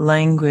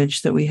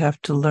language that we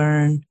have to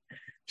learn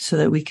so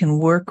that we can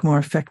work more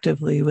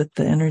effectively with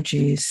the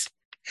energies.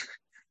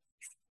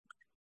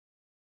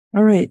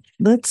 All right,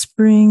 let's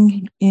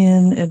bring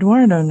in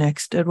Eduardo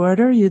next.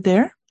 Eduardo, are you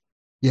there?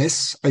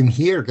 Yes, I'm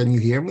here. Can you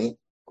hear me?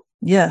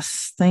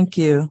 Yes, thank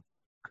you.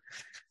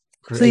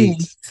 Great.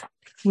 Please,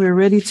 we're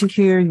ready to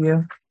hear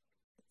you.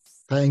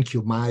 Thank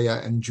you, Maya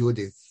and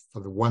Judith,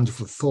 for the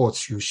wonderful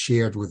thoughts you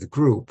shared with the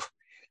group.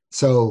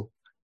 So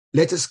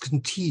let us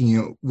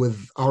continue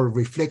with our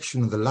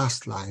reflection of the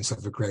last lines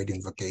of the Great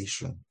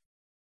Invocation.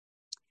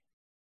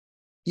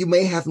 You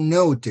may have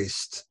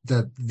noticed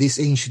that this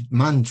ancient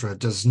mantra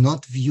does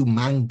not view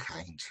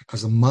mankind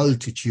as a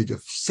multitude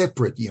of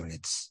separate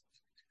units,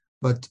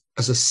 but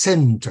as a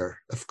center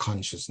of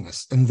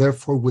consciousness, and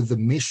therefore with the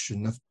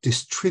mission of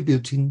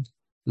distributing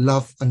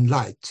love and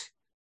light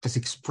as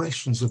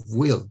expressions of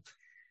will.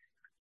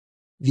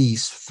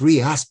 These three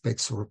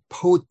aspects or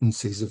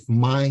potencies of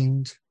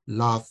mind,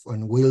 love,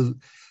 and will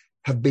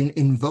have been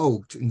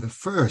invoked in the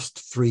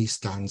first three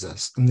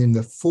stanzas. And in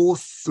the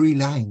fourth three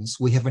lines,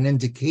 we have an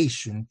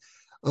indication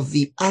of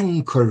the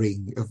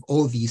anchoring of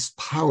all these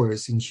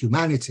powers in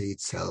humanity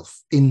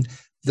itself, in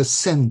the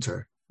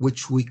center,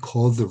 which we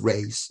call the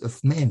race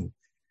of men.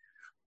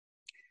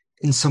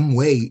 In some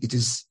way, it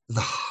is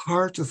the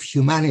heart of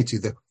humanity,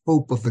 the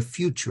hope of the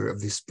future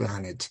of this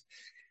planet.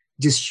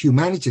 It is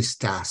humanity's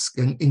task,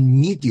 an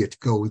immediate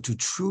goal to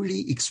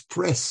truly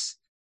express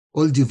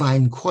all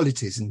divine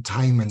qualities in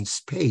time and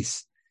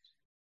space.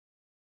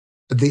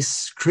 At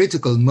this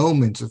critical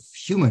moment of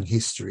human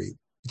history,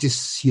 it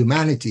is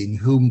humanity in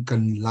whom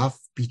can love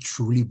be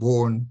truly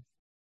born,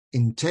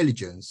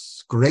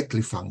 intelligence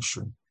correctly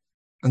function,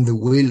 and the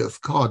will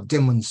of God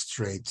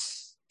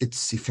demonstrates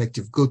its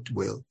effective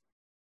goodwill.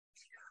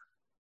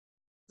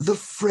 The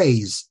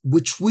phrase,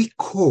 which we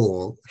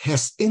call,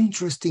 has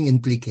interesting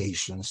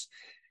implications.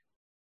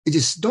 It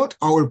is not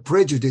our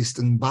prejudiced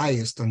and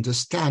biased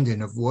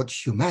understanding of what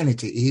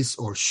humanity is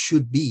or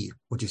should be,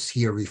 what is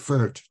here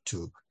referred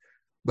to,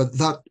 but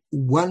that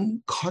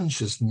one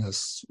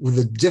consciousness with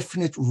a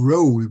definite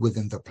role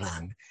within the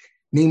plan,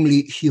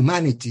 namely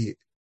humanity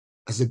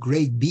as the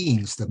great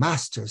beings the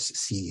masters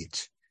see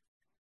it.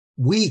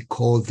 We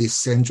call this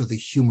center the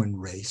human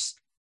race,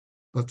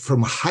 but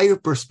from a higher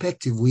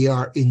perspective, we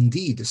are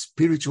indeed a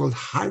spiritual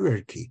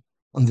hierarchy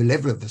on the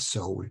level of the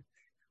soul.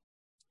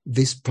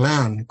 This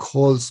plan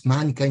calls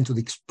mankind to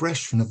the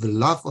expression of the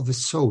love of the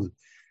soul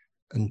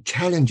and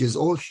challenges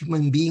all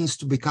human beings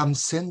to become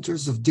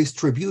centers of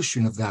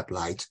distribution of that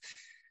light,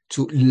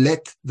 to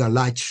let the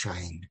light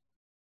shine.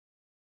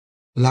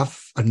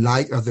 Love and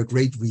light are the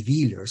great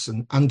revealers,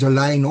 and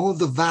underlying all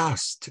the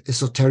vast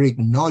esoteric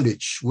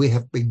knowledge we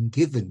have been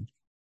given,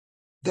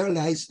 there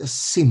lies a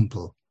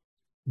simple,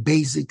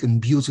 basic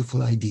and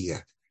beautiful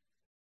idea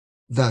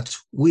that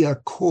we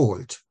are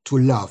called to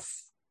love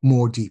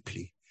more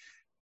deeply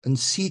and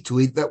see to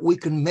it that we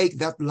can make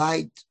that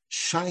light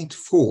shine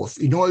forth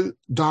in all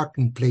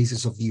darkened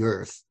places of the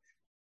earth.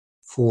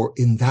 For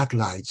in that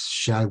light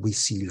shall we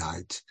see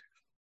light.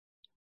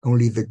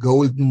 Only the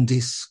golden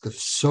disk of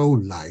soul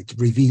light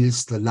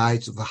reveals the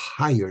light of a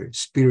higher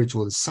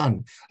spiritual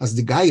sun, as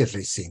the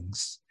Gayatri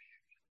sings.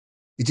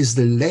 It is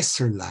the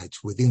lesser light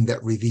within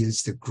that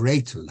reveals the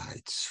greater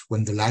light.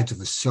 When the light of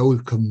the soul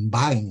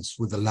combines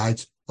with the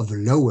light of the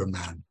lower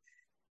man,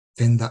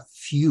 then that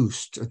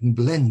fused and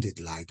blended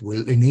light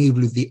will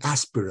enable the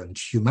aspirant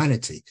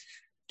humanity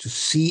to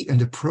see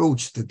and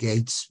approach the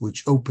gates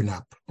which open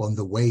up on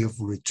the way of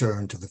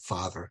return to the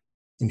Father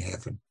in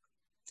heaven.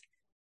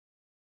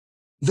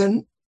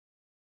 Then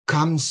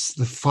comes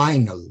the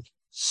final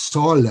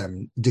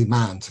solemn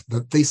demand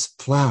that this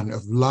plan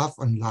of love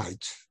and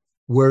light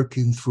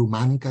working through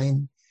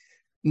mankind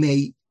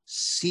may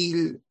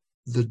seal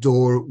the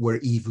door where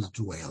evil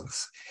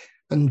dwells.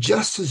 And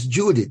just as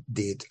Judith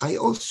did, I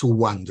also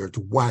wondered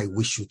why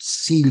we should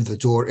seal the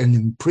door and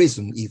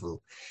imprison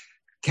evil.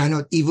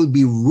 Cannot evil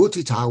be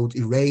rooted out,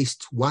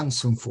 erased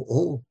once and for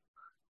all?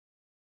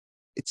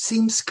 It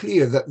seems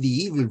clear that the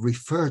evil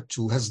referred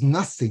to has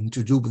nothing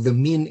to do with the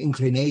mean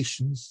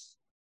inclinations,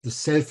 the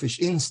selfish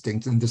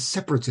instinct, and the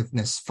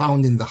separativeness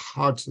found in the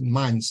hearts and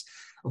minds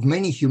of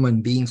many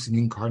human beings in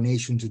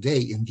incarnation today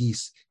in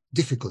these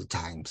difficult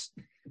times.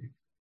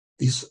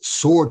 This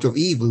sort of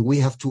evil we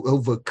have to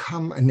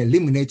overcome and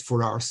eliminate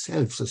for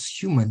ourselves as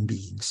human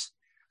beings.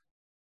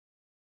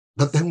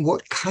 But then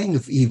what kind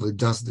of evil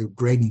does the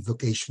great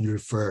invocation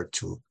refer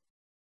to?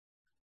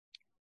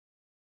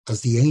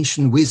 As the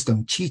ancient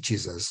wisdom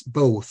teaches us,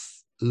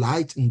 both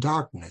light and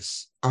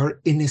darkness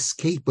are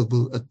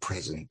inescapable at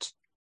present.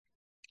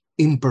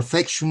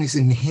 Imperfection is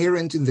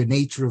inherent in the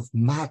nature of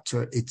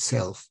matter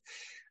itself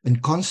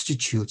and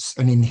constitutes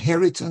an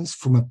inheritance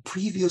from a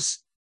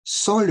previous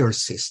solar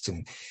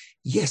system.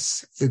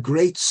 Yes, the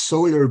great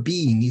solar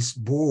being is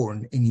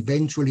born and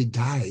eventually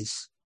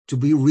dies to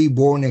be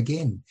reborn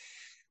again.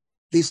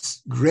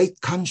 This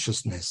great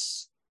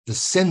consciousness, the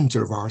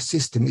center of our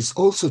system, is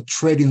also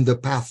treading the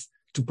path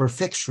to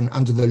perfection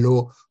under the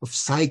law of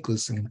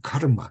cycles and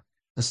karma,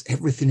 as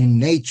everything in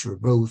nature,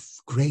 both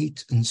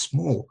great and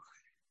small.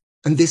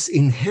 And this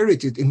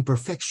inherited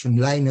imperfection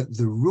lying at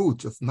the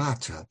root of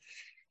matter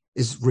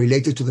is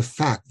related to the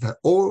fact that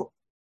all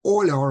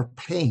our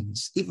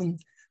planes, even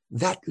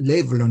that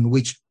level on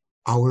which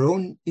our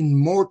own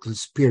immortal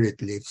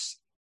spirit lives,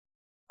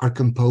 are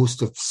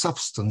composed of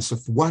substance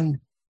of one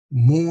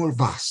more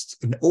vast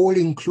and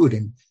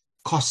all-including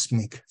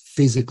cosmic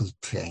physical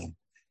plane.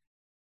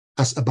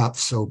 As above,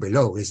 so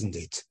below, isn't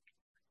it?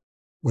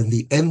 When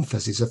the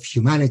emphasis of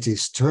humanity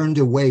is turned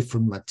away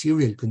from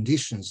material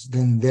conditions,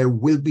 then there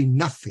will be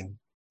nothing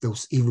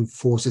those evil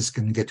forces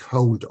can get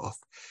hold of.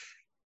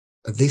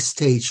 At this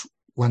stage,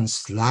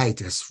 once light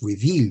has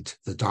revealed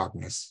the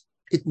darkness,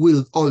 it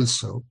will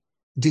also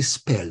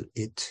dispel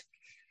it.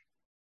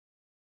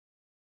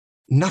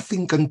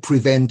 Nothing can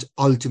prevent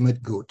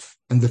ultimate good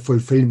and the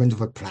fulfillment of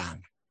a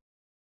plan,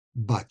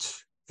 but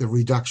the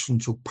reduction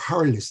to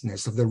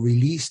powerlessness of the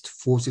released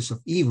forces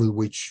of evil,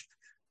 which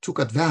took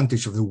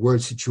advantage of the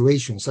world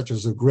situation, such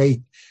as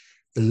the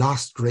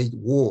last great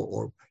war,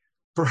 or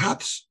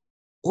perhaps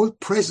all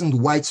present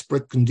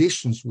widespread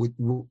conditions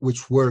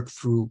which work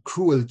through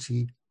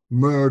cruelty,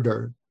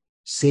 murder,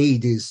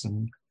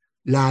 sadism,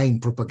 lying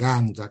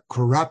propaganda,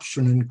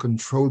 corruption, and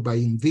control by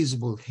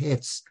invisible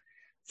heads,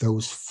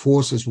 those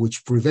forces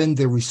which prevent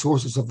the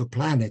resources of the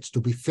planet to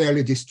be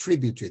fairly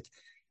distributed,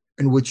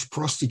 and which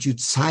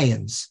prostitute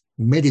science,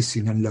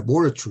 medicine, and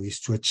laboratories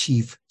to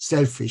achieve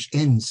selfish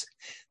ends.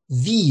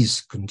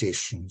 These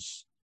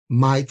conditions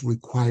might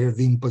require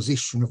the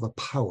imposition of a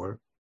power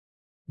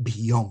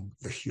beyond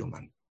the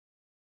human.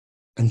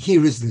 And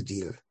here is the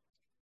deal.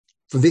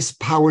 For this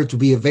power to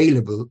be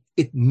available,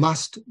 it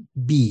must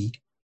be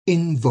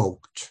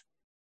invoked.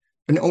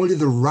 And only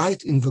the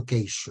right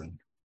invocation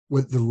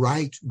with the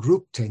right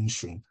group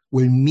tension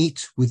will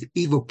meet with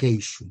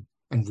evocation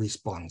and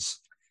response.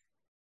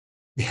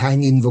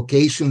 Behind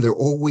invocation, there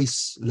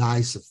always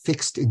lies a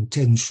fixed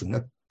intention,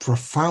 a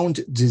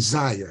profound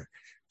desire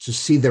to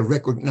see the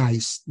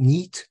recognized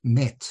need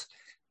met,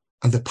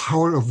 and the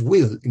power of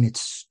will in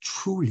its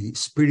truly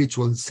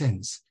spiritual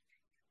sense.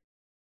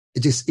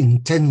 It is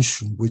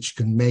intention which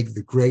can make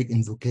the great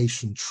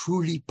invocation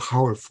truly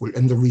powerful,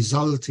 and the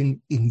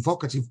resulting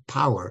invocative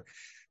power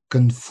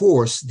can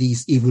force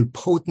these evil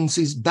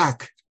potencies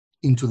back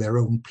into their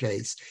own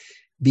place,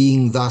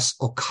 being thus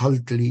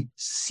occultly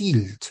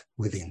sealed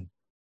within.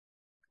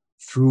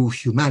 Through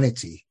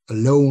humanity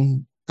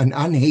alone and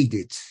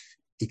unaided,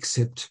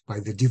 except by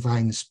the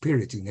divine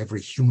spirit in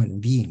every human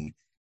being,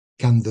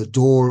 can the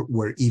door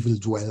where evil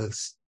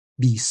dwells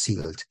be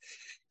sealed.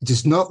 It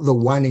is not the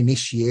one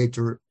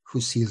initiator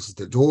who seals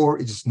the door.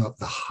 It is not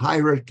the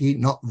hierarchy,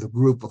 not the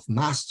group of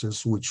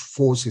masters which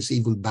forces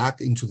evil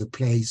back into the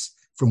place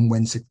from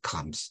whence it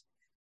comes.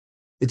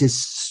 It is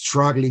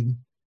struggling,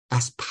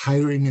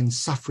 aspiring, and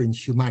suffering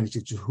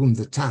humanity to whom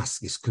the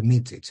task is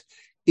committed.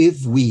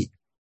 If we,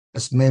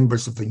 as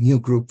members of a new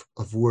group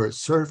of world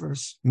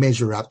servers,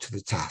 measure up to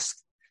the task.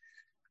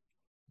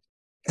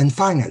 And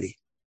finally,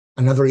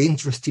 another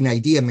interesting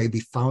idea may be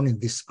found in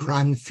this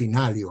grand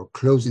finale or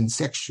closing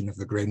section of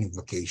the Great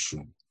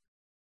Invocation.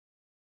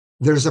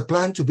 There is a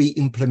plan to be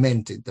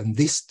implemented, and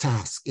this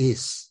task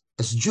is,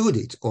 as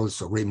Judith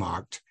also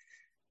remarked,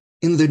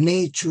 in the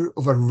nature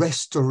of a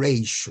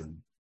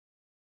restoration.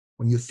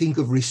 When you think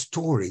of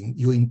restoring,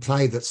 you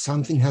imply that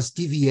something has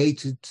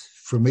deviated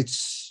from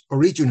its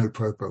original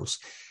purpose,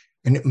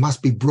 and it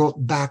must be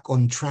brought back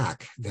on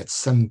track, that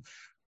some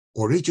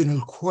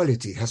original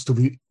quality has to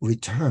be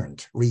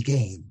returned,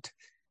 regained.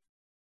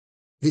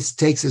 This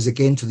takes us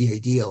again to the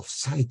idea of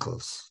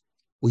cycles.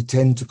 We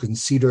tend to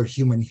consider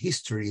human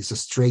history as a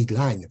straight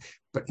line,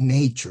 but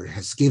nature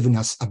has given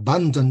us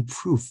abundant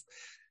proof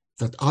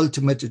that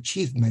ultimate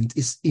achievement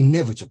is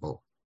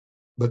inevitable,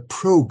 but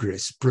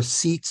progress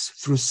proceeds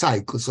through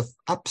cycles of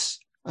ups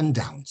and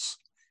downs.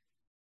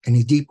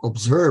 Any deep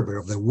observer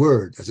of the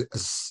world as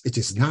it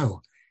is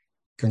now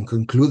can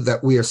conclude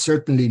that we are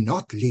certainly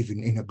not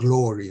living in a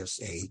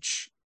glorious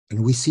age,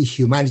 and we see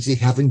humanity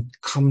having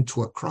come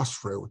to a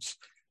crossroads.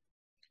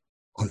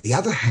 On the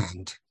other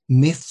hand,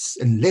 myths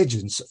and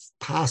legends of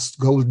past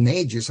golden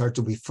ages are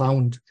to be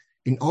found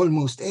in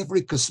almost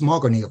every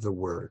cosmogony of the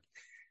world.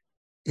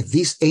 If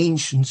these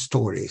ancient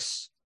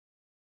stories,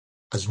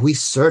 as we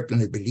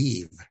certainly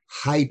believe,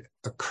 hide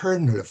a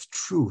kernel of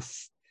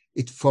truth,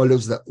 it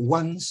follows that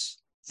once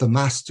the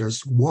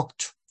masters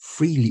walked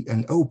freely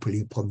and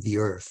openly upon the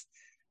earth,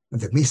 and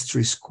the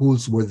mystery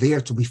schools were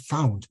there to be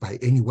found by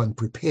anyone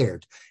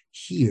prepared,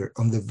 here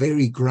on the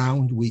very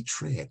ground we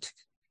tread.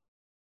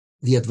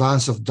 The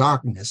advance of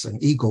darkness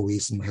and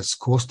egoism has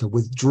caused a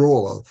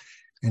withdrawal,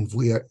 and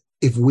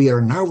if we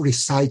are now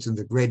reciting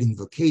the great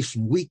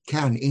invocation, we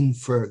can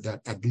infer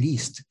that at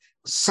least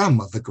some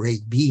of the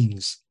great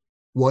beings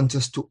want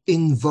us to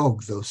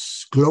invoke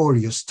those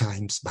glorious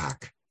times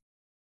back.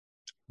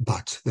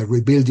 But the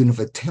rebuilding of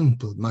a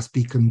temple must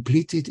be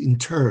completed in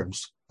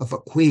terms of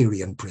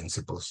Aquarian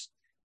principles.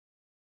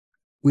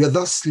 We are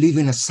thus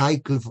living a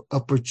cycle of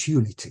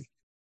opportunity,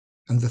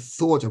 and the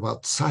thought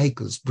about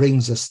cycles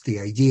brings us the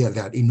idea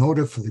that in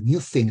order for the new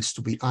things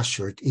to be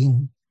ushered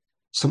in,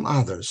 some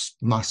others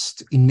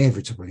must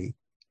inevitably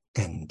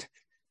end.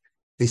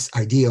 This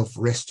idea of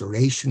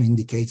restoration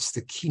indicates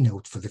the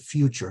keynote for the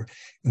future,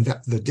 and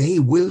that the day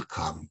will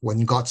come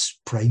when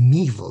God's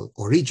primeval,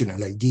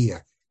 original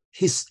idea,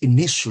 his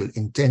initial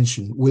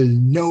intention, will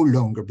no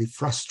longer be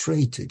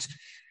frustrated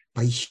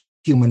by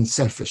human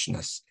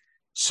selfishness,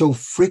 so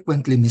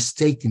frequently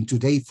mistaken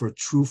today for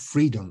true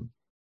freedom.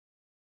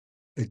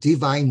 The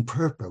divine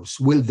purpose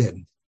will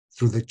then,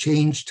 through the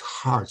changed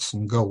hearts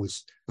and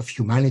goals of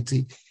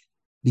humanity,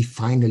 be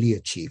finally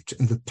achieved,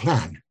 and the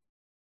plan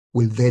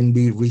will then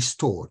be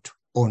restored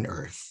on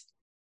earth.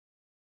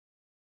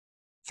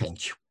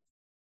 Thank you.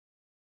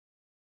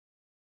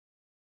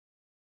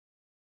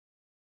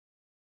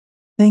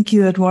 Thank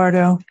you,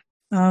 Eduardo.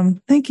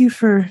 Thank you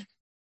for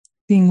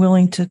being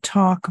willing to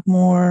talk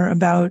more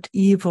about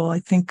evil. I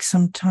think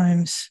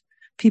sometimes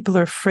people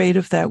are afraid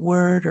of that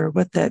word or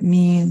what that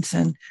means,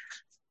 and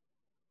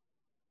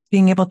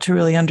being able to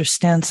really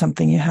understand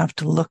something, you have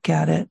to look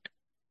at it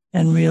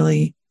and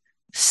really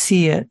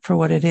see it for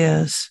what it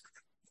is.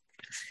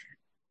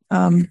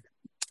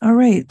 All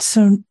right,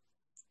 so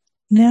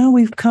now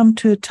we've come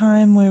to a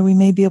time where we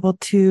may be able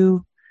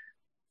to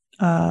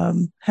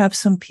have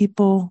some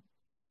people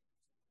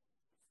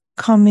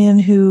come in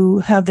who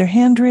have their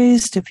hand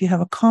raised. If you have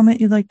a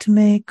comment you'd like to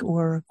make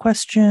or a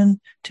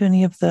question to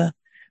any of the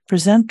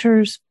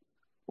presenters,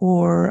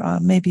 or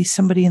maybe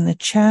somebody in the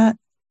chat.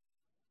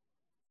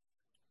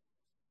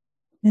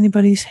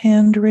 Anybody's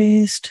hand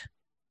raised?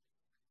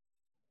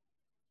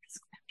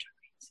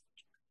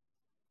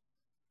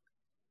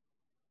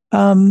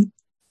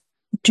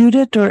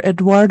 Judith or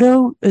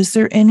Eduardo, is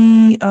there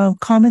any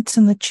comments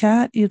in the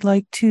chat you'd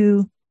like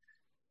to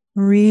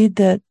read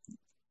that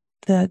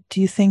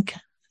you think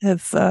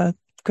have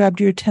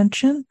grabbed your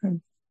attention?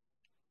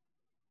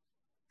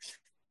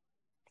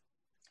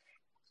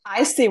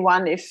 I see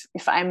one, if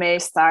I may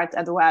start,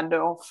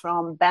 Eduardo,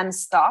 from Ben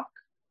Stock.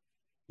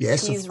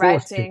 Yes, he's of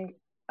course. Writing,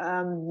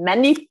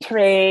 many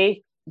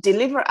pray,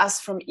 deliver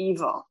us from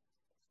evil.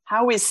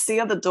 How we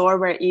seal the door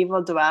where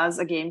evil dwells,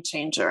 a game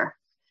changer.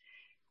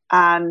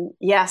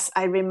 Yes,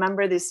 I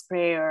remember this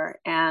prayer,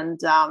 and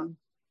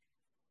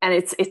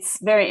it's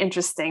very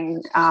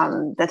interesting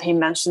that he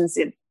mentions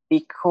it,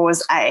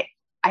 because I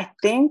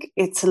think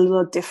it's a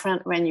little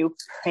different when you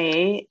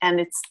pray, and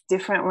it's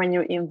different when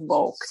you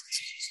invoke.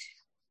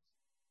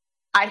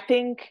 I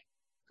think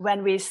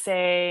when we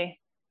say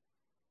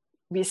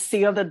we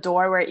seal the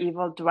door where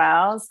evil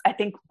dwells, I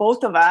think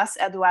both of us,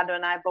 Eduardo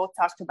and I, both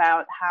talked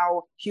about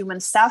how human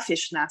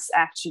selfishness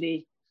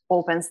actually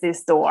opens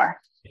this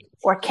door,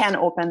 or can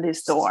open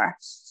this door.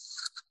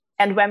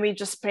 And when we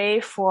just pray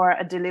for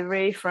a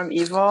delivery from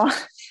evil,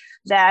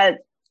 that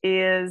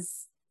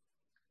is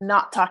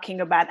not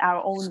talking about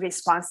our own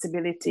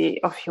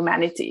responsibility of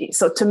humanity.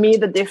 So to me,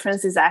 the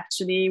difference is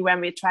actually when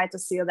we try to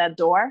seal that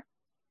door,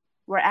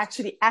 we're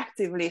actually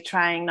actively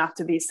trying not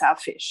to be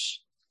selfish.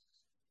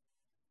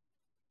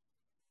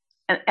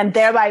 And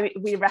thereby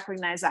we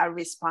recognize our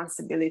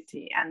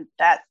responsibility. And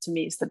that to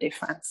me is the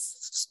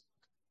difference.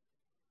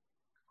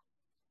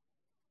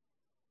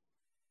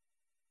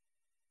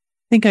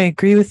 I think I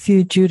agree with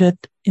you, Judith.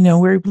 You know,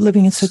 we're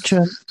living in such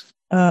a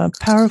a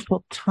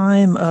powerful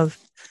time of,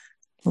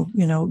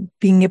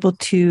 being able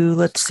to,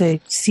 let's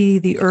say, see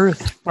the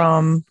Earth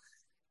from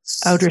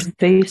outer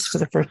space for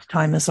the first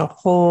time as a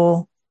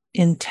whole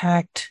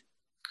intact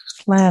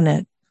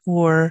planet,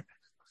 or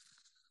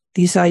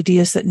these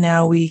ideas that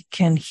now we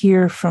can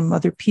hear from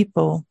other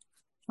people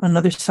on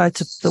other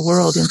sides of the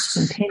world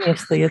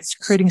instantaneously. It's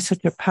creating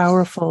such a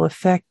powerful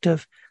effect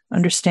of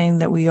understanding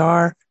that we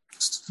are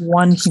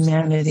one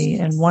humanity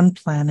and one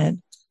planet,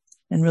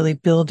 and really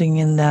building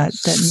in that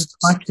new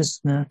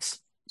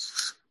consciousness.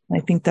 I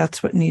think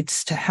that's what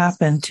needs to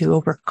happen to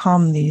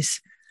overcome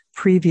these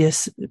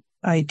previous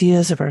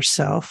ideas of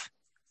ourselves.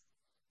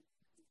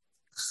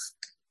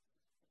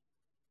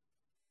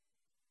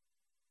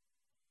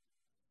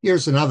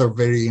 Here's another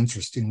very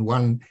interesting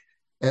one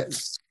here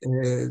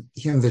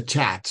in the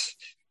chat.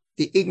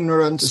 The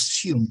ignorant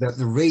assume that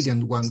the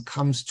radiant one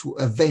comes to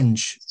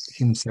avenge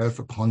himself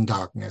upon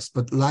darkness,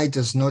 but light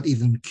does not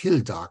even kill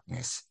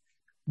darkness.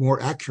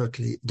 More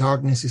accurately,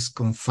 darkness is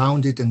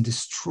confounded and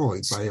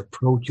destroyed by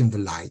approaching the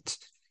light.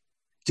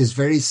 It is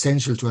very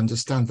essential to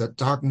understand that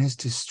darkness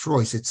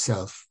destroys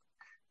itself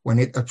when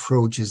it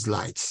approaches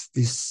light.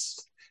 This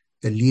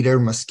the leader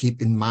must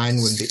keep in mind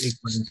when the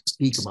ignorant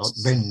speak about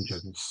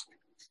vengeance.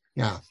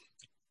 Yeah.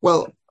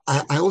 Well,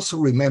 I also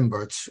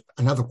remembered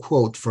another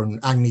quote from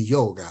Agni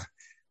Yoga,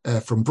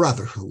 from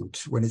Brotherhood,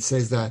 when it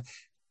says that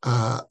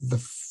the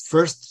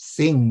first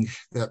thing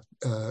that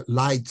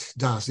light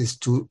does is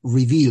to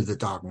reveal the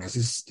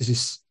darkness. It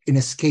is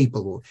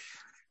inescapable.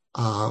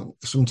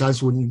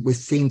 Sometimes when we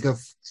think of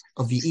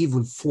the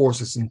evil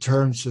forces in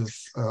terms of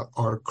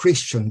our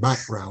Christian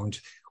background,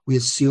 we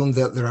assume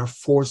that there are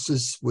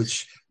forces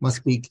which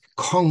must be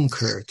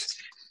conquered.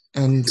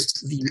 And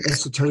the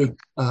esoteric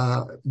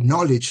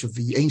knowledge of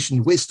the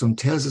ancient wisdom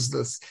tells us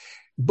that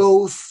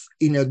both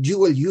in a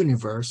dual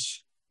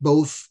universe,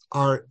 both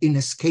are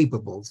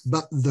inescapable,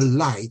 but the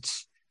light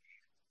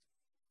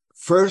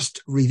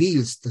first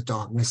reveals the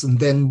darkness and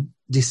then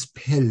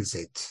dispels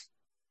it,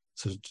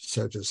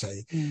 so to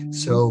say.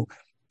 So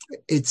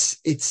it's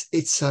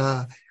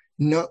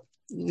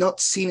not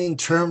seen in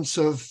terms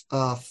of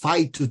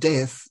fight to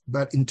death,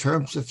 but in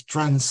terms of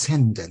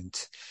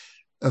transcendent,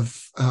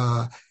 of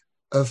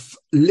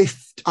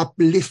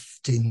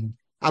upliftment,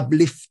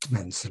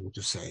 so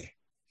to say,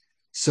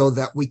 so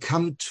that we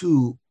come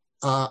to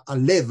a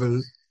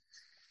level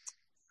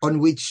on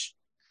which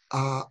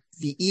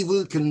the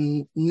evil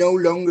can no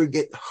longer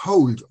get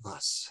hold of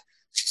us.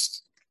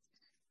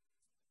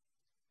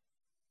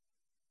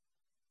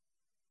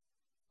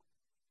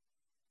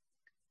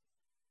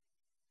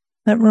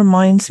 That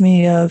reminds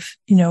me of,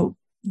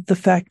 the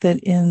fact that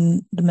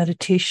in the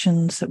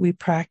meditations that we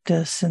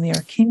practice in the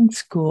Arcane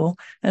School,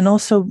 and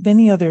also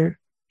many other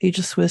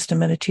Ageless Wisdom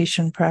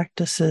meditation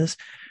practices,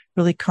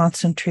 really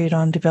concentrate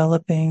on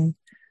developing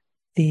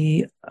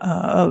the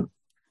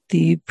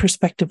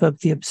perspective of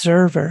the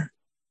observer,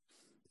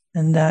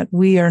 and that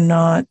we are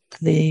not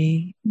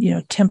the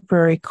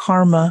temporary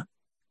karma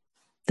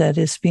that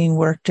is being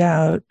worked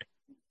out.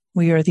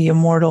 We are the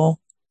immortal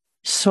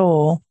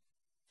soul,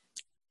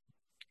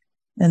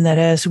 and that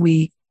as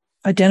we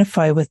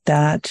identify with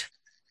that,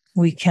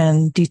 we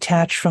can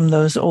detach from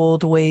those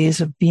old ways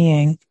of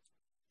being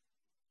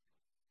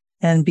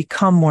and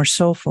become more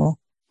soulful.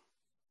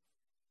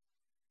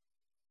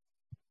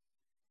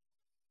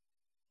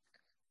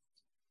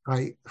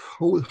 I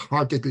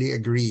wholeheartedly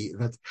agree.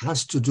 That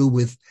has to do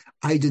with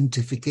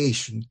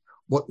identification,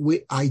 what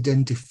we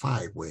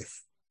identify with.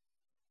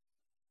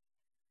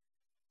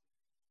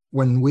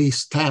 When we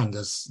stand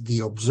as the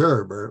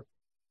observer,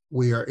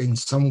 we are in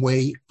some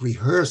way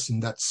rehearsing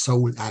that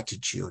soul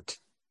attitude.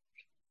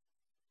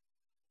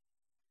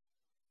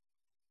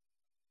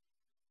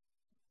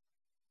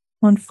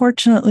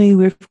 Unfortunately,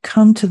 we've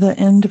come to the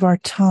end of our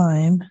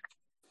time.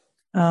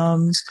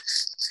 So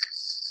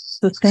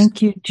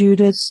thank you,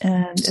 Judith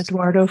and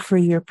Eduardo, for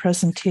your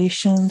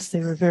presentations.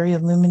 They were very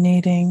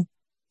illuminating.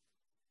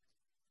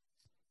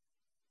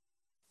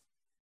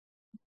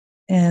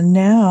 And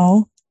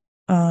now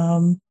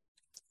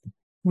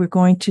we're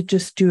going to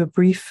just do a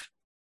brief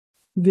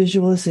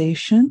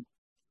visualization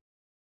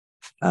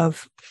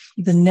of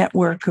the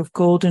network of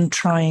golden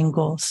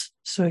triangles.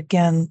 So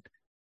again,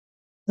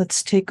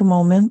 let's take a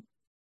moment.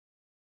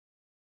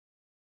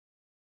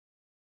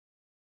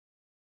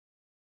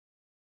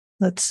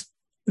 Let's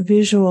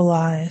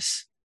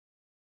visualize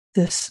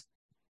this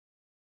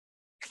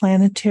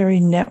planetary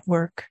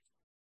network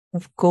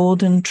of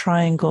golden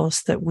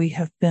triangles that we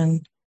have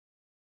been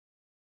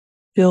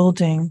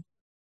building.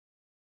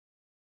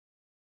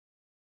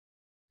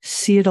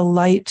 See it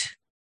alight.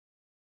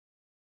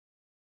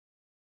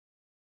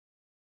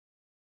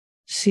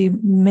 See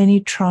many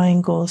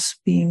triangles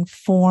being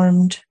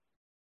formed.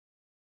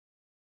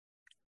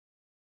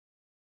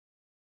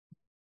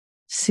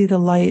 See the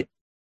light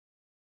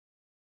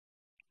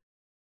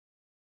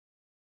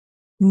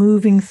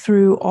moving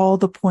through all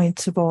the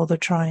points of all the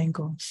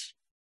triangles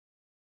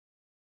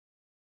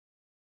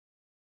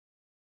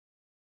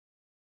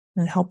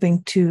and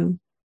helping to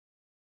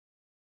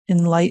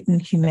enlighten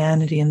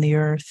humanity and the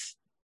earth.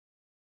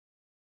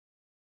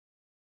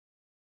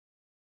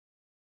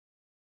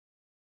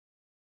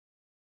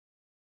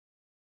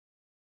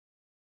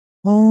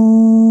 Om.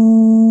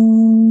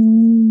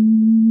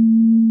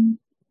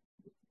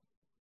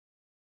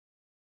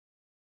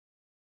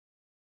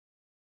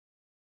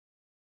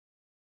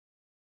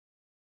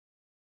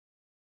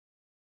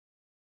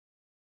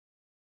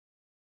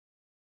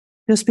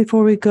 Just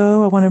before we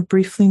go, I want to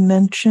briefly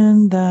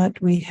mention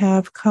that we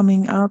have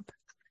coming up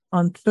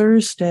on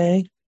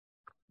Thursday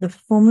the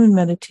full moon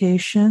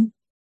meditation,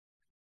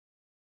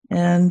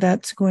 and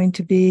that's going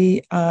to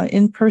be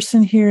in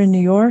person here in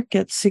New York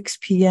at 6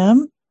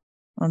 p.m.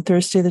 on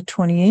Thursday the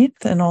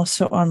 28th, and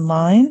also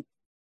online.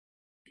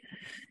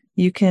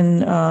 You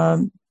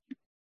can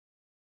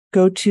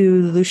go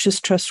to Lucius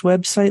Trust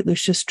website,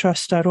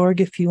 luciustrust.org,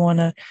 if you want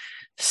to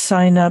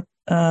sign up,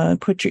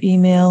 put your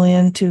email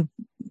in to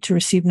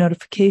receive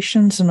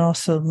notifications and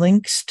also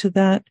links to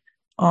that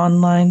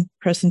online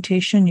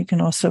presentation. You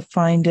can also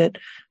find it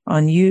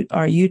on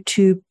our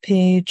YouTube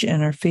page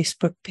and our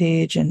Facebook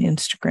page and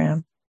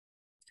Instagram.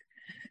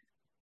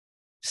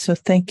 So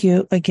thank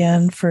you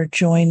again for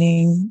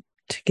joining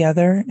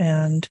together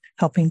and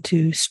helping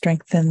to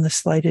strengthen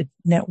this lighted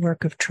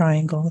network of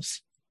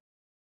triangles.